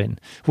comfortable in.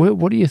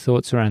 What are your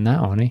thoughts around that,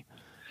 Arnie?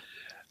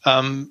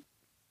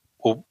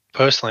 Well,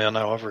 personally, I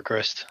know I've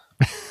regressed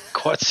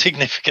quite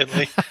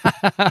significantly.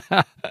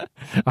 I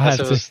have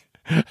to. Was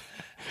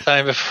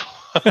saying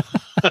before.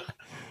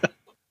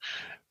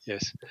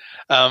 Yes.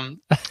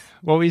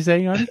 What were you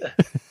saying, Arnie?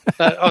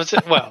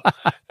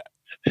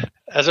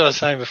 as I was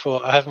saying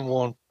before, I haven't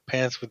worn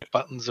pants with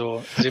buttons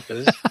or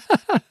zippers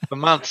for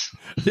months.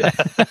 Yeah.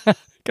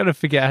 Got to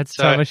figure out how to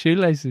tie my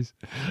shoelaces.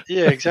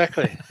 Yeah,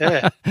 exactly.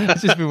 Yeah.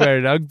 I've just been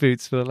wearing Ugg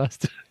boots for the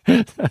last...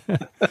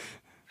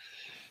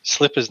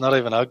 Slippers, not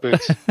even Ugg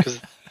boots, because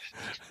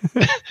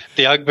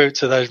the Ugg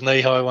boots are those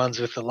knee-high ones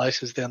with the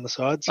laces down the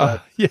side. So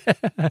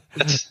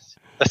that's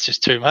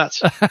just too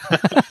much.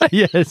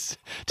 Yes,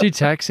 too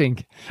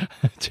taxing.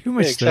 Too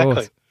much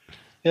exactly.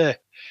 Yeah.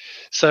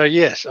 So,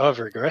 yes, I've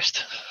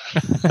regressed.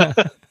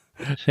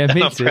 Yeah,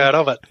 me I'm too. proud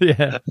of it.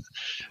 Yeah.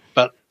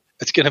 But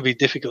it's going to be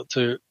difficult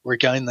to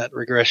regain that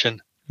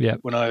regression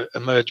when I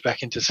emerge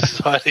back into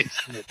society.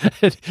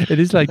 It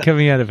is like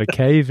coming out of a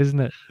cave, isn't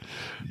it?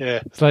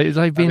 Yeah. It's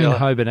like being in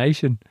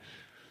hibernation.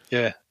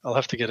 Yeah. I'll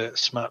have to get a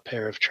smart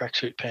pair of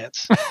tracksuit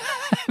pants.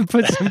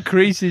 Put some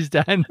creases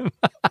down.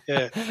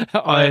 Yeah.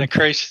 Iron a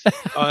crease.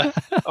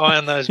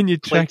 Iron those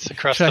pleats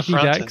across the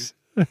front.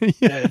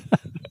 Yeah.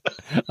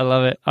 I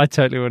love it. I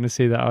totally want to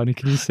see that, Arnie.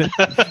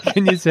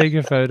 Can you take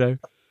a photo?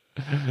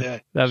 Yeah.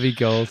 That'd be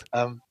gold.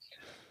 And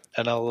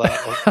I'll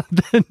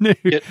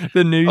the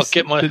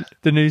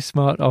new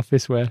smart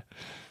office wear.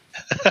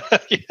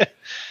 Yeah.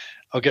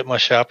 I'll get my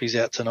Sharpies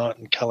out tonight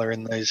and colour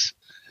in these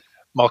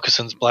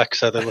moccasins black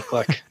so they look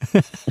like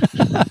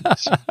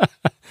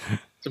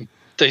some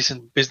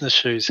decent business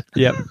shoes.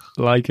 Yep,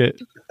 like it.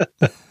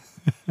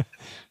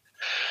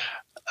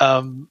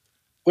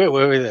 Where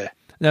were we there?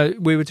 No,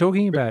 we were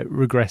talking about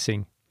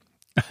regressing.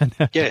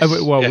 Yes.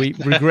 Well, we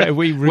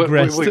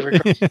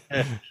regressed.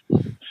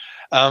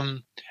 Yeah.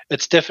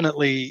 It's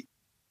definitely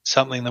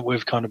something that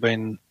we've kind of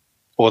been,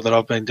 or that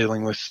I've been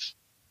dealing with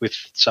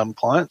some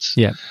clients.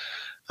 Yeah.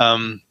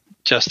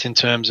 Just in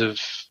terms of,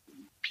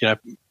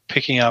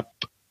 picking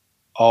up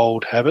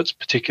old habits,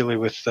 particularly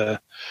with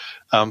the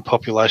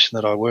population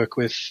that I work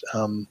with,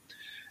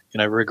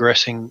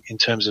 regressing in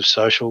terms of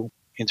social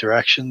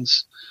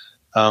interactions,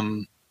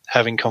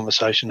 having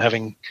conversation,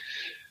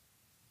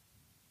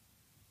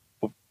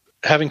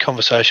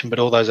 but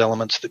all those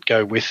elements that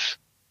go with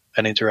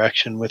an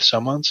interaction with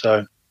someone.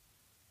 So,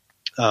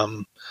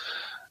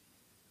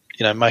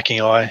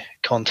 making eye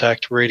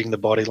contact, reading the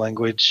body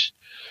language,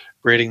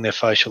 reading their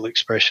facial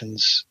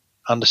expressions,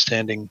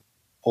 understanding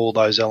all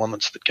those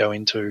elements that go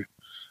into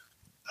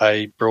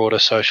a broader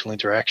social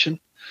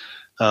interaction.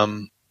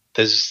 And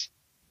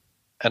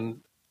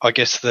I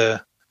guess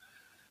the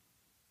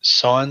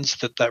signs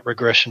that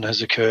regression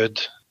has occurred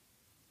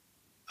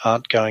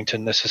aren't going to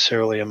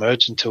necessarily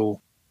emerge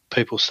until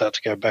people start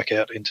to go back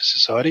out into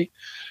society.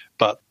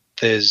 But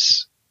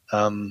there's,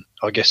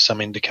 I guess,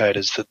 some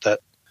indicators that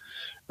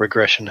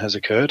regression has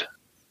occurred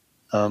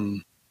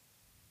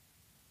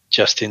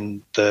just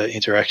in the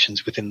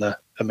interactions within the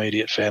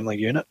immediate family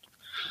unit.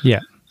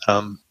 Yeah.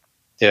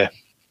 Yeah.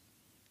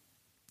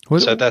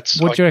 What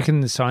do you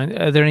reckon the sign?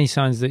 Are there any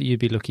signs that you'd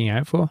be looking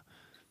out for?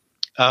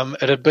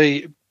 It'd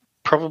be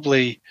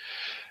probably,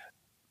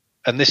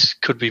 and this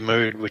could be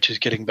mood, which is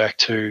getting back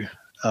to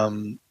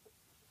one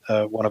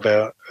of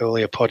our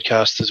earlier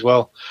podcasts as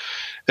well.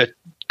 It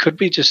could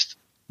be just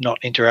not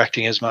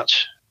interacting as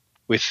much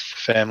with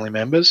family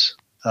members,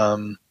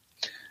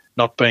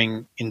 not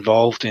being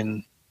involved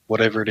in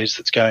whatever it is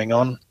that's going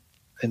on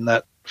in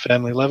that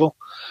family level,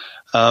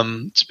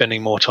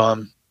 spending more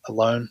time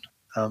alone.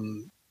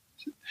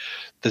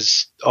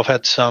 I've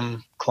had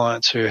some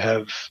clients who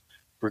have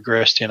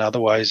regressed in other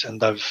ways, and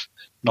they've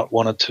not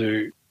wanted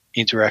to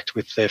interact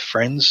with their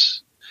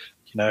friends.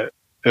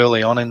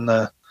 Early on in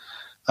the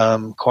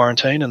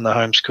quarantine and the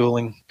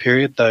homeschooling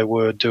period, they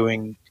were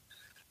doing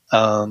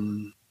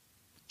FaceTime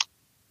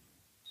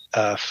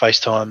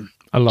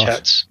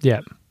chats,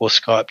 or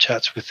Skype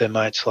chats with their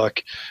mates.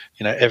 Like,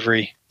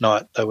 every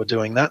night they were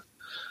doing that,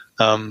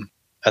 and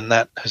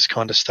that has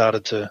kind of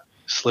started to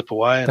slip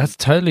away. That's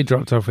totally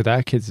dropped off with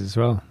our kids as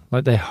well.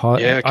 Like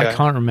I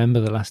can't remember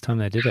the last time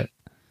they did it.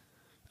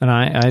 And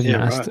I even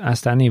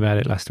asked Annie about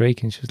it last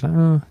week, and she was like,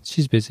 "Oh,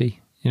 she's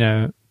busy,"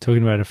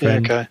 talking about a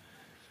friend. Yeah, okay.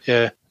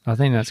 Yeah. I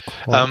think that's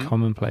quite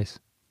commonplace.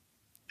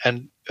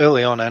 And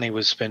early on, Annie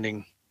was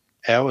spending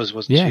hours,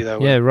 wasn't she?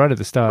 Right at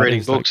the start.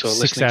 Reading books, like or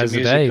 6 hours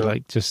a day,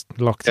 like just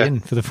locked in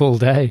for the full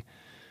day.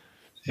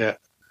 Yeah.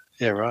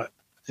 Yeah, right.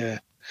 Yeah.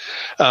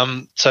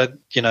 So,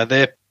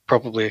 they're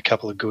probably a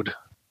couple of good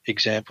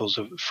examples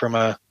of, from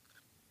a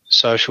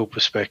social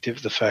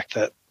perspective, the fact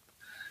that,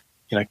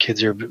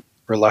 kids are a bit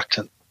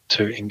reluctant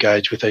to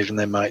engage with even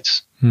their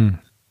mates, who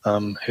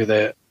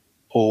they're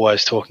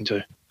always talking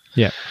to.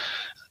 Yeah.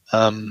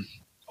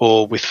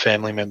 Or with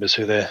family members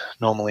who they're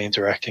normally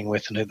interacting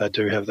with and who they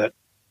do have that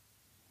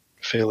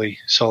fairly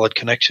solid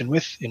connection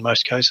with in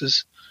most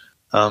cases.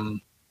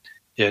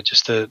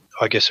 Just a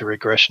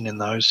regression in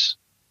those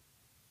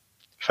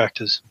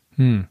factors.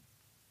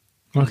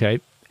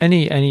 Okay.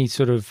 Any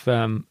sort of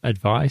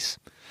advice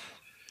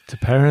to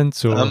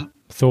parents or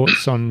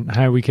thoughts on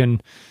how we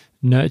can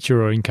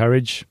nurture or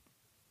encourage,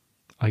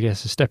 I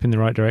guess, a step in the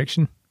right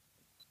direction?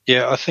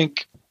 Yeah, I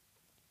think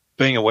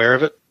being aware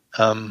of it,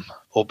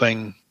 or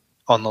being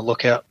on the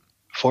lookout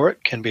for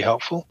it, can be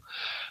helpful.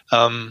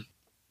 And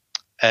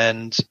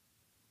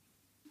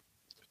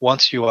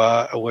once you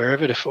are aware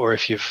of it,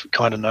 if you've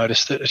kind of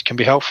noticed it, it can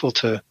be helpful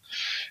to,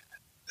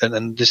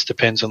 and this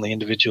depends on the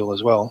individual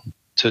as well,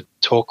 to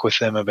talk with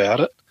them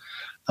about it.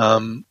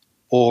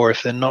 Or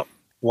if they're not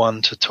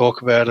one to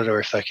talk about it, or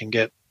if they can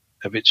get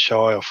a bit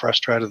shy or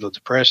frustrated or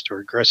depressed or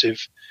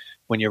aggressive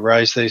when you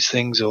raise these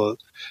things, or,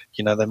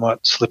 they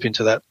might slip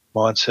into that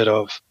mindset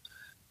of,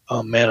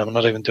 oh man, I'm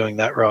not even doing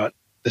that right.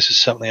 This is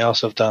something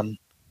else I've done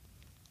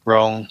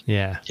wrong.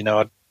 Yeah.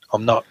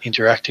 I'm not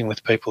interacting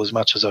with people as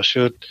much as I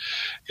should.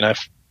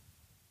 If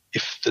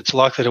it's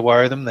likely to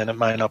worry them, then it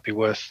may not be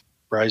worth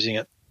raising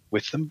it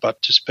with them,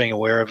 but just being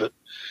aware of it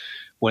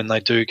when they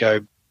do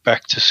go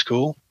back to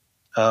school,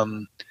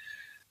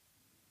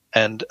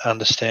 and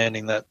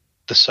understanding that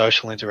the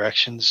social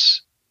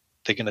interactions,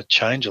 they're going to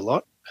change a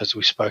lot, as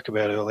we spoke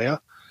about earlier,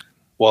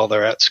 while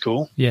they're at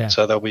school. Yeah.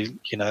 So there'll be,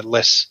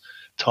 less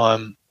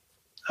time,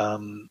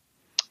 or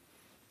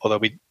there'll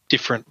be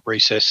different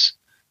recess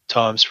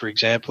times, for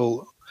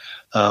example,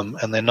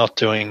 and they're not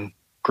doing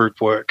group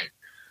work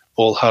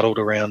all huddled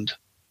around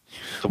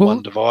the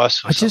one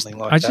device or something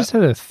like that. I just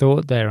had a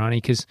thought there, Arnie,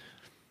 because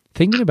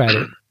thinking about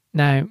it,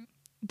 now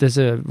there's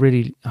a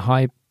really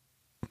high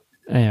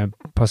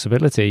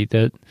possibility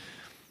that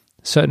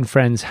certain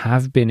friends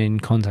have been in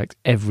contact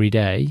every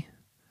day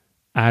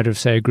out of,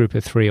 say, a group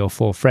of 3 or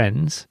 4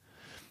 friends,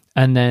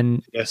 and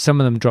then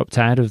some of them dropped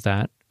out of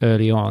that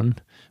early on,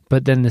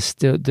 but then there's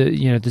still,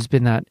 there's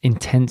been that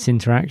intense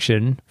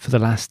interaction for the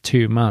last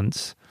 2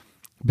 months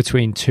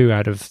between 2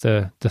 out of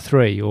the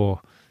 3,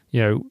 or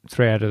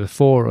 3 out of the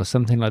 4, or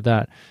something like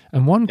that.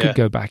 And one could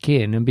go back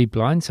in and be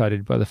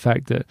blindsided by the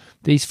fact that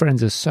these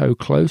friends are so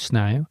close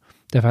now.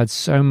 They've had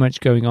so much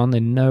going on. They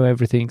know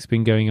everything's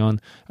been going on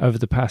over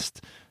the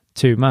past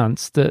 2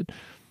 months, that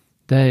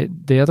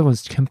the other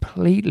one's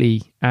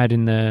completely out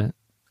in the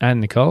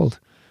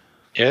cold.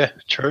 Yeah,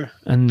 true.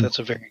 And that's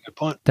a very good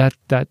point.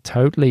 That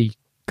totally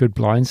could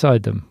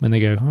blindside them when they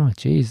go, oh,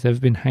 geez,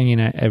 they've been hanging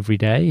out every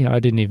day. I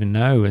didn't even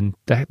know. And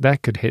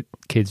that could hit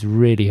kids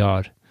really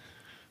hard.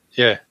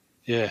 Yeah,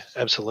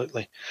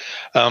 absolutely.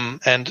 So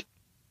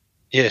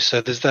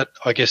there's that,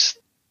 I guess,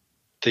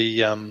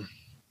 the,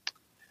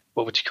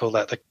 what would you call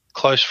that? The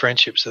close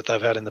friendships that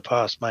they've had in the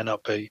past may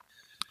not be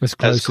as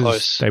close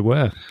as they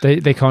were.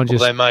 They can't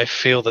just... They may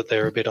feel that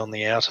they're a bit on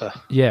the outer.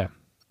 Yeah.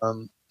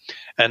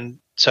 And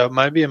so it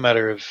may be a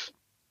matter of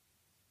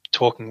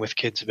talking with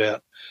kids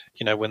about,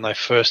 when they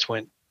first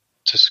went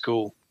to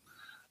school,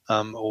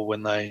 or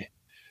when they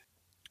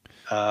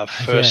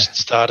first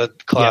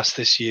started class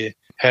this year.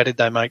 How did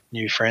they make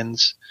new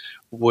friends?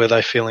 Were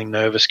they feeling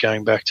nervous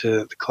going back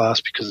to the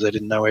class because they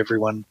didn't know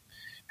everyone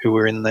who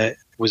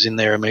was in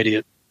their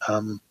immediate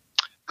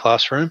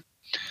classroom?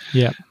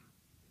 Yeah.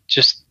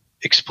 Just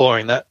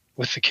exploring that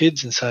with the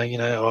kids and saying,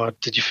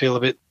 did you feel a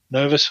bit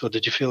nervous, or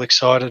did you feel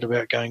excited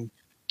about going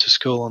to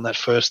school on that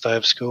first day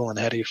of school, and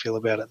how do you feel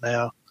about it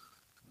now?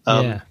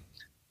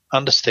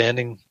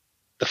 Understanding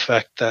the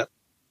fact that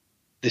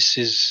this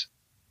is,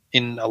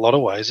 in a lot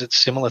of ways,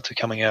 it's similar to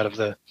coming out of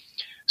the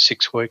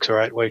 6 weeks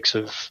or 8 weeks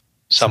of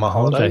summer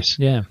holidays.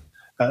 Yeah.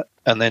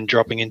 And then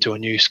dropping into a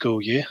new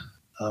school year.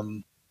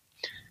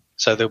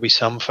 So there'll be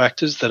some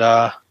factors that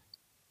are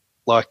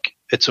like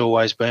it's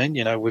always been.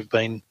 We've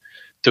been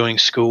doing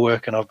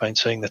schoolwork, and I've been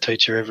seeing the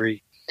teacher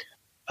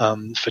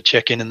for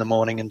check-in in the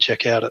morning and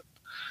check-out at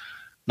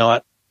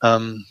night,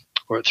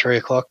 or at 3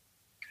 o'clock.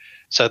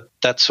 So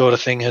that sort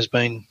of thing has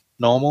been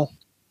normal,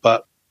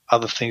 but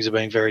other things have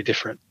been very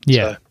different.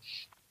 Yeah.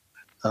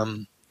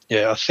 So,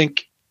 I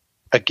think,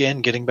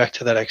 again, getting back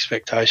to that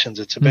expectations,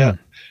 it's about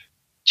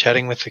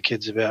chatting with the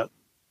kids about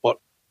what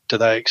do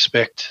they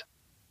expect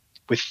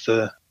with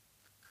the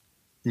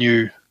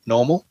new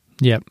normal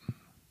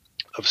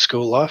of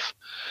school life,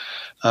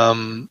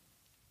 and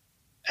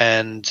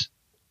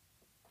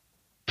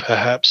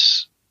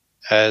perhaps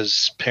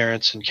as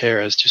parents and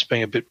carers, just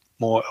being a bit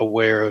more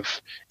aware of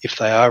if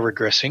they are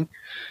regressing,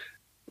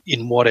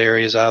 in what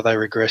areas are they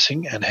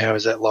regressing, and how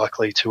is that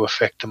likely to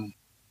affect them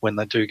when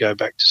they do go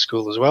back to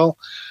school as well,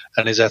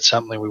 and is that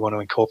something we want to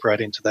incorporate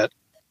into that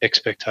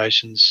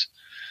expectations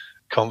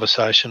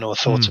conversation or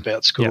thoughts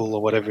about school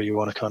or whatever you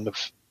want to kind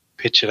of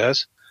pitch it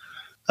as.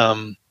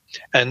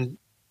 And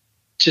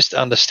just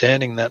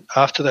understanding that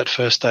after that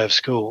first day of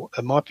school,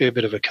 it might be a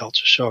bit of a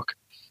culture shock.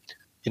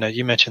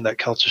 You mentioned that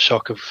culture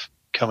shock of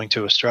coming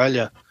to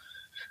Australia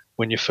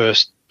when you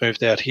first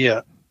moved out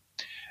here.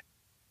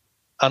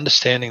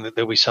 Understanding that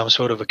there'll be some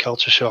sort of a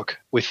culture shock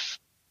with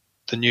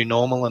the new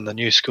normal and the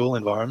new school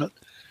environment.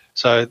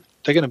 So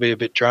they're going to be a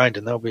bit drained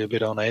and they'll be a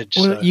bit on edge.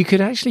 Well, you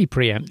could actually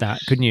preempt that,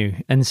 couldn't you?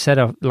 And set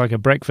up like a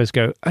breakfast,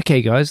 go,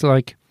 okay, guys,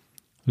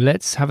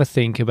 let's have a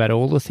think about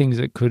all the things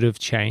that could have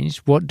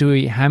changed.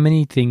 How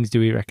many things do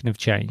we reckon have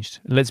changed?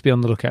 Let's be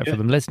on the lookout for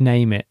them. Let's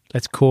name it.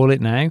 Let's call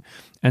it now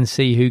and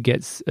see who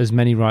gets as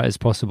many right as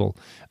possible.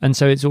 And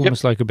so it's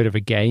almost like a bit of a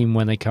game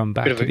when they come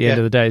back at the end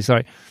of the day. It's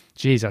like,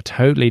 geez, I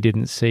totally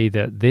didn't see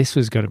that this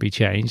was going to be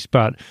changed,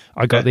 but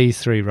I got these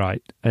 3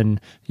 right. And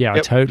I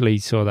totally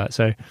saw that.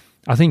 So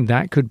I think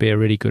that could be a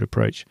really good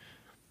approach.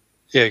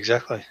 Yeah,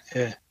 exactly.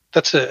 Yeah.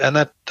 that's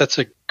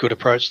a good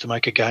approach to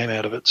make a game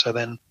out of it. So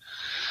then,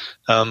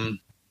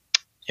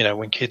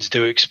 when kids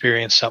do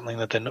experience something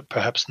that they're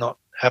perhaps not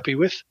happy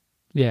with,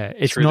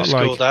 it's through not the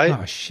school like, day,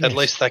 oh shit, at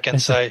least they can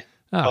say,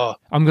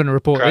 I'm going to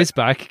report great. this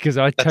back because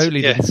I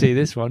totally didn't see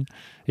this one.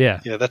 Yeah,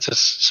 that's a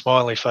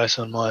smiley face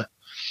on my,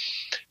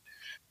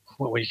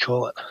 what would you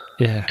call it?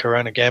 Yeah,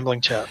 Corona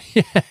gambling chart.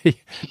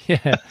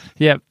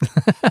 Yep.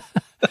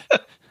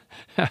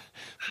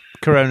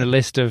 Corona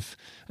list of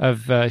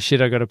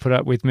shit I got to put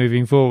up with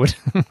moving forward.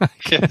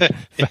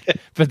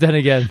 But then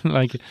again,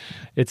 like,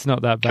 it's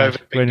not that bad.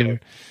 COVID,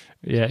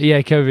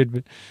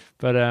 COVID.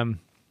 But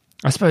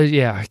I suppose,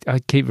 I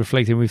keep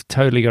reflecting. We've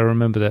totally got to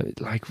remember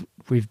that, like,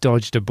 we've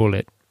dodged a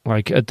bullet,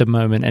 like, at the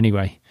moment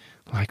anyway.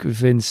 Like,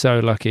 we've been so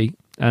lucky.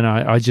 And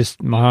I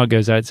just, my heart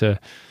goes out to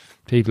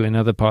people in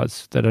other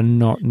parts that are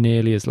not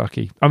nearly as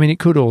lucky. I mean, it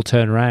could all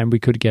turn around. We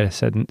could get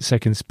a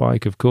second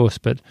spike, of course,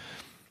 but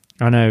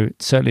I know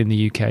certainly in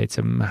the UK it's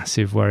a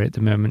massive worry at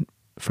the moment.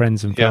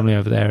 Friends and family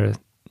over there are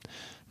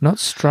not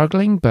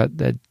struggling, but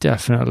they're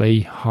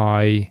definitely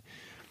high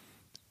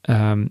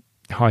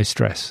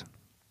stress.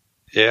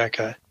 Yeah,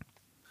 okay.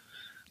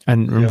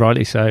 And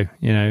rightly so.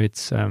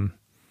 It's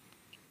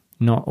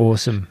not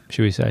awesome,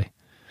 should we say.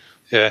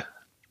 Yeah.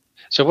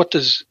 So what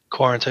does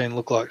quarantine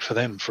look like for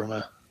them from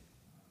a...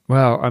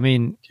 Well, I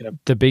mean,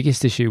 the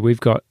biggest issue we've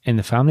got in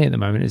the family at the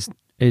moment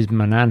is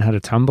my nan had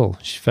a tumble.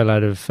 She fell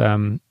out of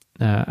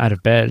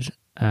bed,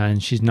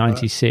 and she's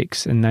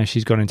 96, and now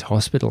she's gone into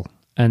hospital.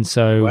 And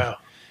so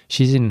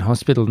she's in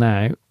hospital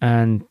now,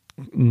 and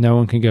no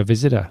one can go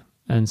visit her.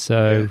 And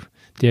so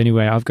the only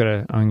way I'm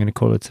going to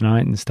call her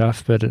tonight and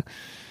stuff. But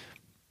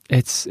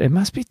it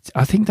must be.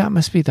 I think that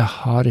must be the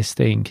hardest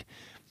thing,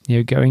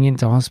 going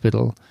into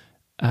hospital.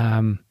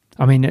 I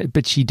mean,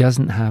 but she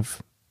doesn't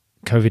have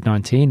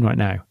COVID-19 right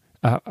now.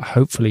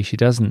 Hopefully she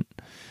doesn't.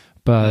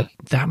 But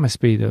that must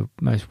be the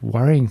most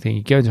worrying thing.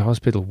 You go into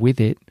hospital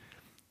with it,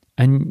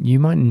 and you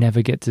might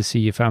never get to see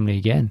your family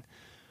again.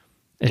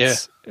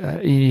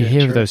 You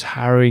hear of those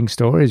harrowing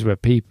stories where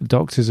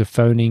doctors are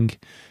phoning,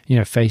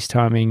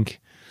 FaceTiming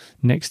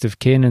next of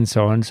kin and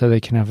so on, so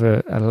they can have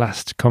a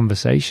last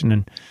conversation.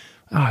 And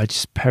I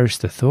just perish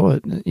the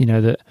thought,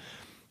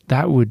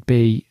 that would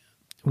be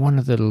one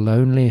of the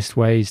loneliest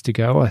ways to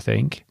go, I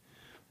think.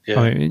 Yeah.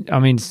 I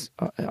mean,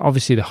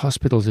 obviously the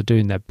hospitals are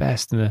doing their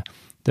best, and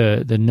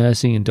the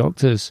nursing and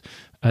doctors,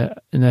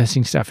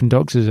 nursing staff and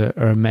doctors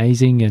are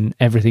amazing and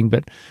everything,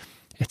 but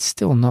it's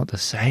still not the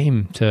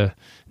same to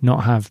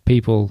not have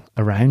people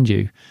around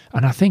you.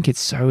 And I think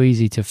it's so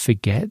easy to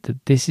forget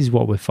that this is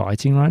what we're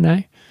fighting right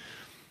now.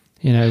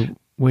 I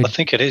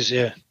think it is,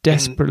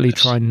 desperately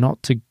trying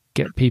not to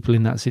get people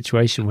in that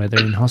situation where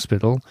they're in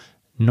hospital,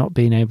 not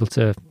being able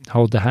to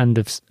hold the hand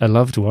of a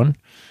loved one.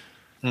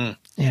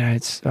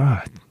 It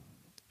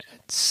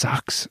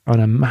sucks on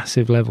a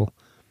massive level.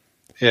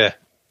 Yeah,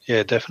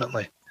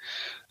 definitely.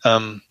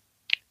 And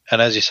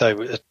as you say,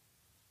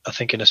 I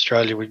think in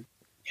Australia,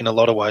 in a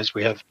lot of ways,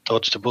 we have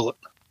dodged a bullet.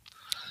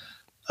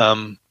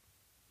 And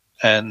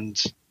I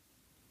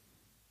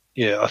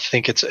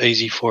think it's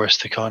easy for us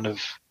to kind of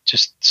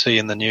just see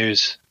in the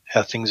news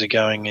how things are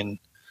going in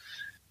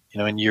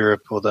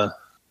Europe or the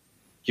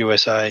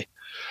USA.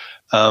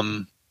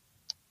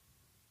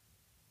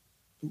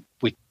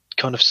 We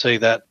kind of see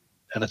that,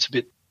 and it's a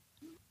bit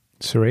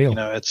surreal.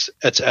 It's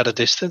at a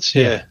distance.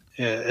 Yeah.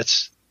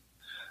 It's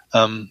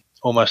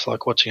almost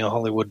like watching a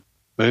Hollywood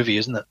movie,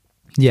 isn't it?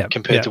 Yeah.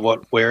 Compared to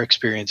what we're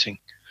experiencing.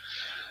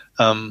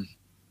 But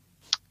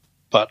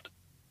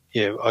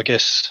I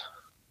guess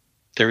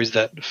there is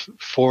that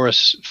for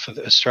us, for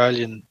the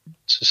Australian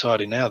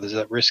society now, there's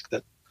that risk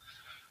that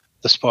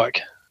the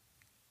spike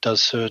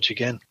does surge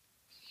again.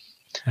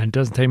 And it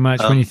doesn't take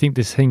much when you think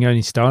this thing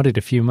only started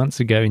a few months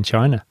ago in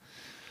China.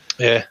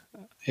 Yeah,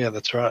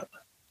 that's right.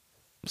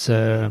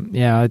 So,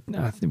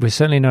 we're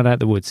certainly not out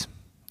the woods.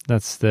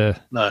 That's the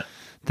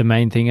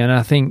main thing. And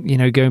I think,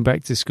 going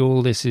back to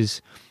school, this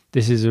is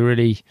a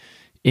really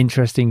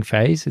interesting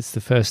phase. It's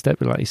the first step,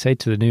 like you say,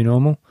 to the new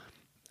normal.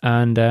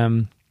 And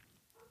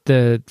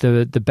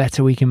the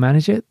better we can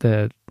manage it,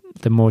 the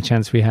more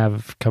chance we have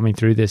of coming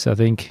through this, I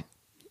think.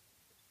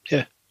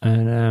 Yeah.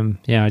 And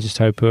I just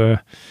hope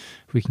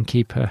we can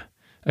keep a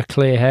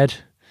clear head,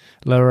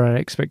 lower our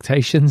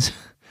expectations,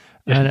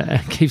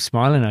 and keep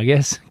smiling, I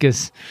guess,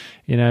 because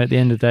at the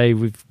end of the day,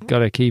 we've got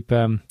to keep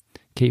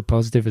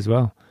positive as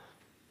well.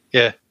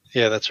 Yeah,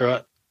 that's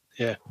right.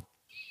 Yeah.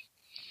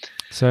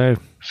 So,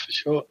 for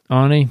sure,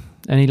 Arnie,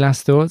 any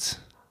last thoughts?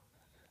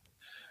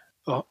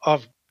 Oh,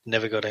 I've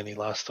never got any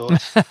last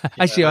thoughts.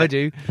 Actually, I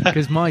do,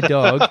 because my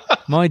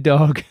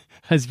dog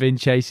has been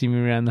chasing me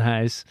around the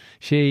house.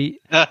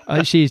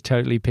 She's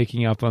totally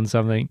picking up on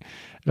something.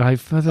 Like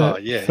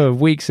for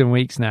weeks and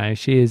weeks now,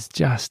 she has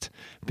just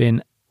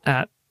been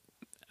at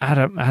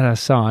her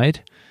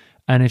side,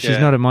 and if she's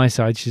not at my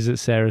side, she's at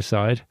Sarah's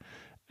side.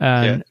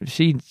 And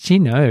she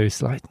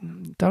knows, like,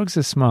 dogs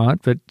are smart,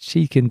 but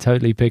she can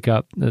totally pick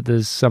up that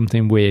there's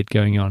something weird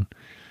going on.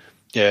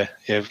 Yeah.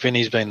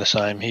 Vinny's been the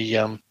same. He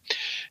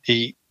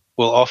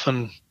will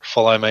often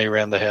follow me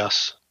around the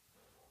house,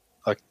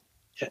 like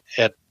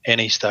at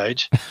any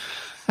stage.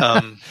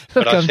 Look,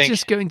 but I'm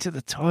just going to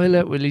the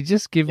toilet. Will you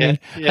just give me?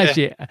 Yeah.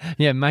 Actually,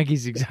 yeah,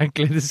 Maggie's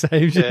exactly the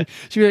same. Yeah.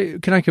 She'll be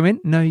like, can I come in?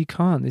 No, you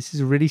can't. This is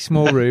a really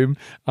small room.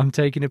 I'm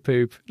taking a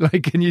poop.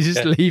 Like, can you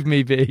just leave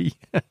me be?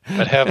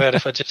 But how about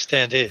if I just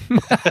stand here?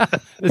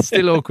 It's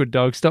still awkward,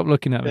 dog. Stop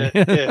looking at me.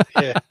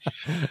 Yeah.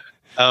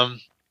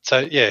 So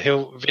yeah,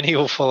 Vinny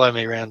will follow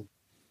me around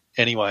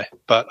anyway.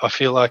 But I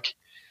feel like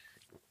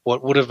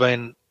what would have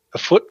been a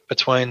foot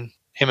between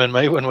him and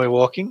me when we're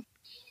walking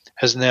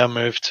has now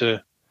moved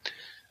to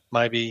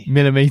maybe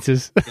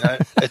millimeters.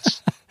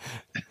 It's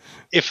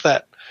if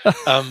that,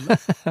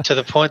 to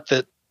the point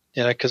that,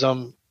 because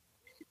I'm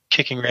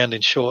kicking around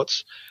in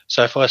shorts.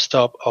 So if I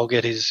stop, I'll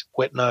get his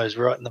wet nose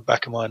right in the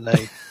back of my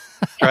knee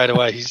straight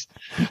away. He's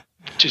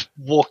just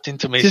walked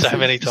into me so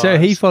many times. So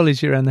he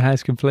follows you around the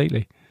house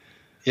completely.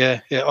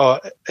 Yeah. Oh,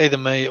 either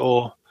me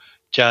or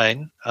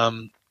Jane.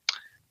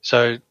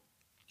 So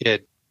yeah,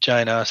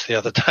 Jane asked the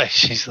other day.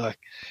 She's like,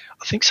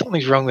 I think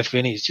something's wrong with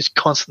Vinny. He's just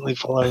constantly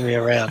following me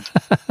around.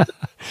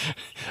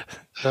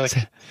 Like,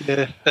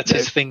 yeah, that's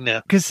his thing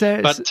now.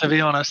 But to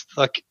be honest,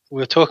 like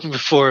we were talking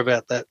before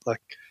about that,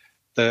 like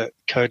the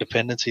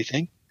codependency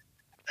thing,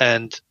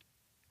 and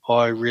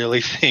I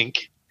really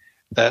think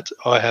that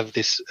I have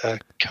this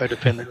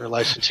codependent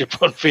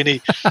relationship on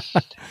Vinny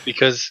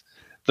because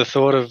the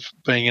thought of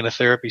being in a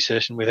therapy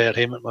session without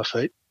him at my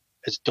feet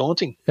is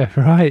daunting. Yeah,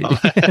 right.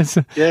 Yes.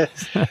 Yeah.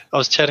 I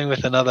was chatting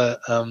with another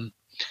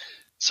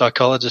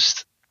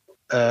psychologist,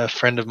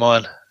 friend of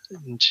mine,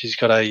 and she's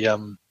got a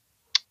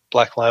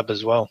black lab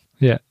as well.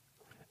 Yeah.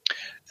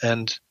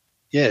 And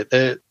yeah,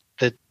 they're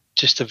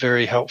just a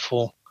very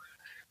helpful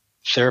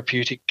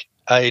therapeutic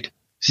aid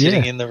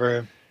sitting in the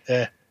room.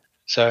 Yeah.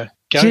 So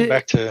going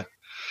back to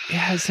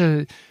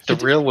the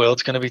real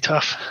world's going to be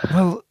tough.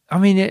 Well, I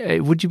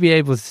mean, would you be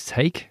able to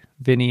take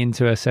Vinny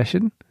into a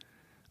session,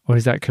 or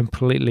is that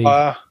completely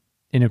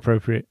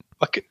inappropriate?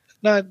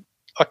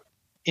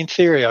 In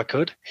theory, I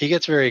could. He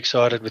gets very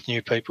excited with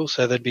new people,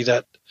 so there'd be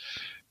that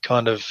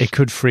kind of... It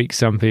could freak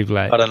some people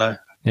out. I don't know.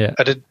 Yeah.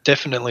 It'd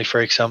definitely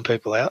freak some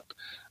people out.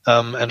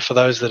 And for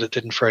those that it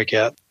didn't freak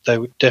out, they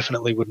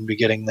definitely wouldn't be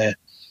getting their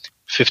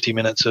 50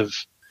 minutes of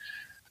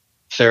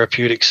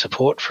therapeutic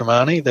support from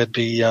Arnie. There'd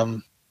be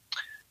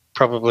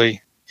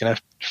probably,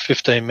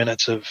 15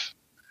 minutes of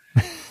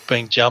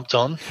being jumped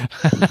on.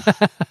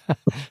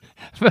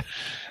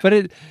 but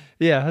it...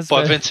 Yeah.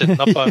 By Vincent,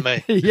 not by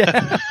me.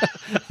 Yeah.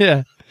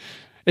 Yeah.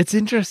 It's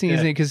interesting,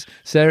 isn't it? Because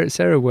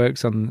Sarah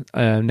works on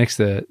next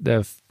to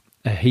the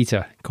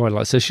heater quite a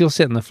lot. So she'll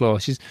sit on the floor.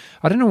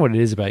 I don't know what it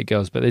is about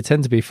girls, but they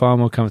tend to be far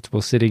more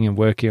comfortable sitting and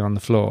working on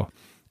the floor.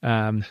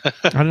 I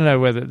don't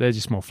know whether they're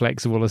just more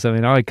flexible or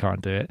something. I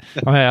can't do it.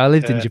 I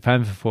lived in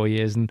Japan for 4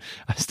 years and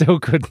I still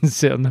couldn't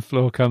sit on the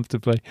floor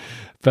comfortably.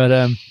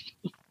 But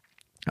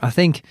I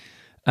think...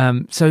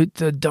 so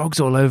the dog's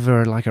all over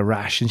her like a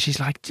rash, and she's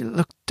like,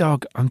 look,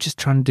 dog, I'm just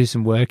trying to do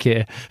some work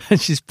here. And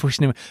she's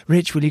pushing him,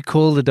 Rich, will you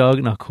call the dog?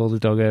 And I'll call the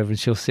dog over and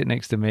she'll sit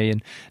next to me.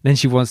 And then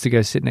she wants to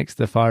go sit next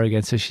to the fire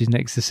again, so she's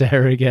next to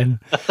Sarah again.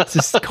 It's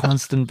just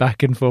constant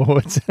back and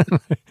forwards.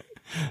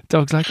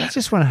 Dog's like, I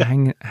just want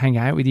to hang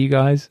out with you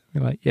guys.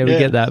 We're like, yeah, we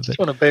get that. I just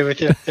want to be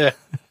with you. Yeah.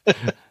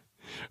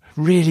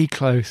 Really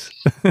close.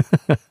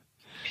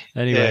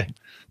 Anyway,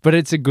 but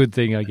it's a good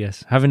thing, I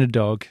guess. Having a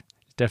dog.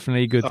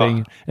 Definitely a good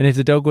thing. And if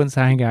the dog wants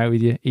to hang out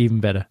with you, even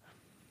better.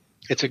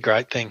 It's a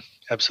great thing.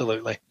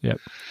 Absolutely. Yep.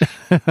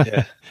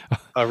 Yeah.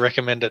 I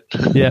recommend it.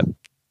 Yep. Yeah.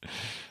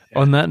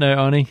 On that note,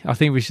 Arnie, I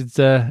think we should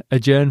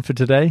adjourn for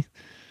today.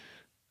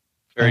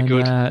 Very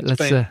good. It's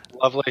been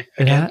lovely.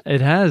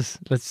 It has.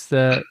 Let's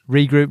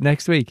regroup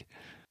next week.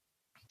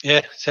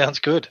 Yeah, sounds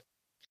good.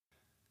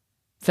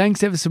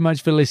 Thanks ever so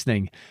much for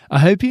listening. I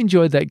hope you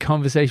enjoyed that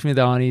conversation with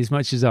Arnie as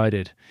much as I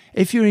did.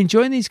 If you're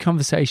enjoying these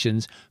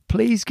conversations,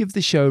 please give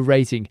the show a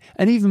rating,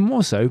 and even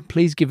more so,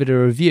 please give it a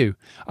review.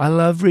 I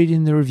love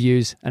reading the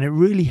reviews, and it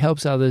really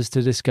helps others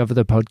to discover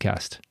the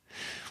podcast.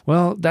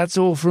 Well, that's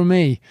all from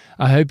me.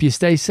 I hope you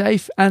stay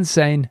safe and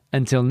sane.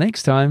 Until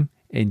next time,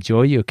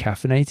 enjoy your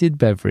caffeinated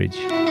beverage.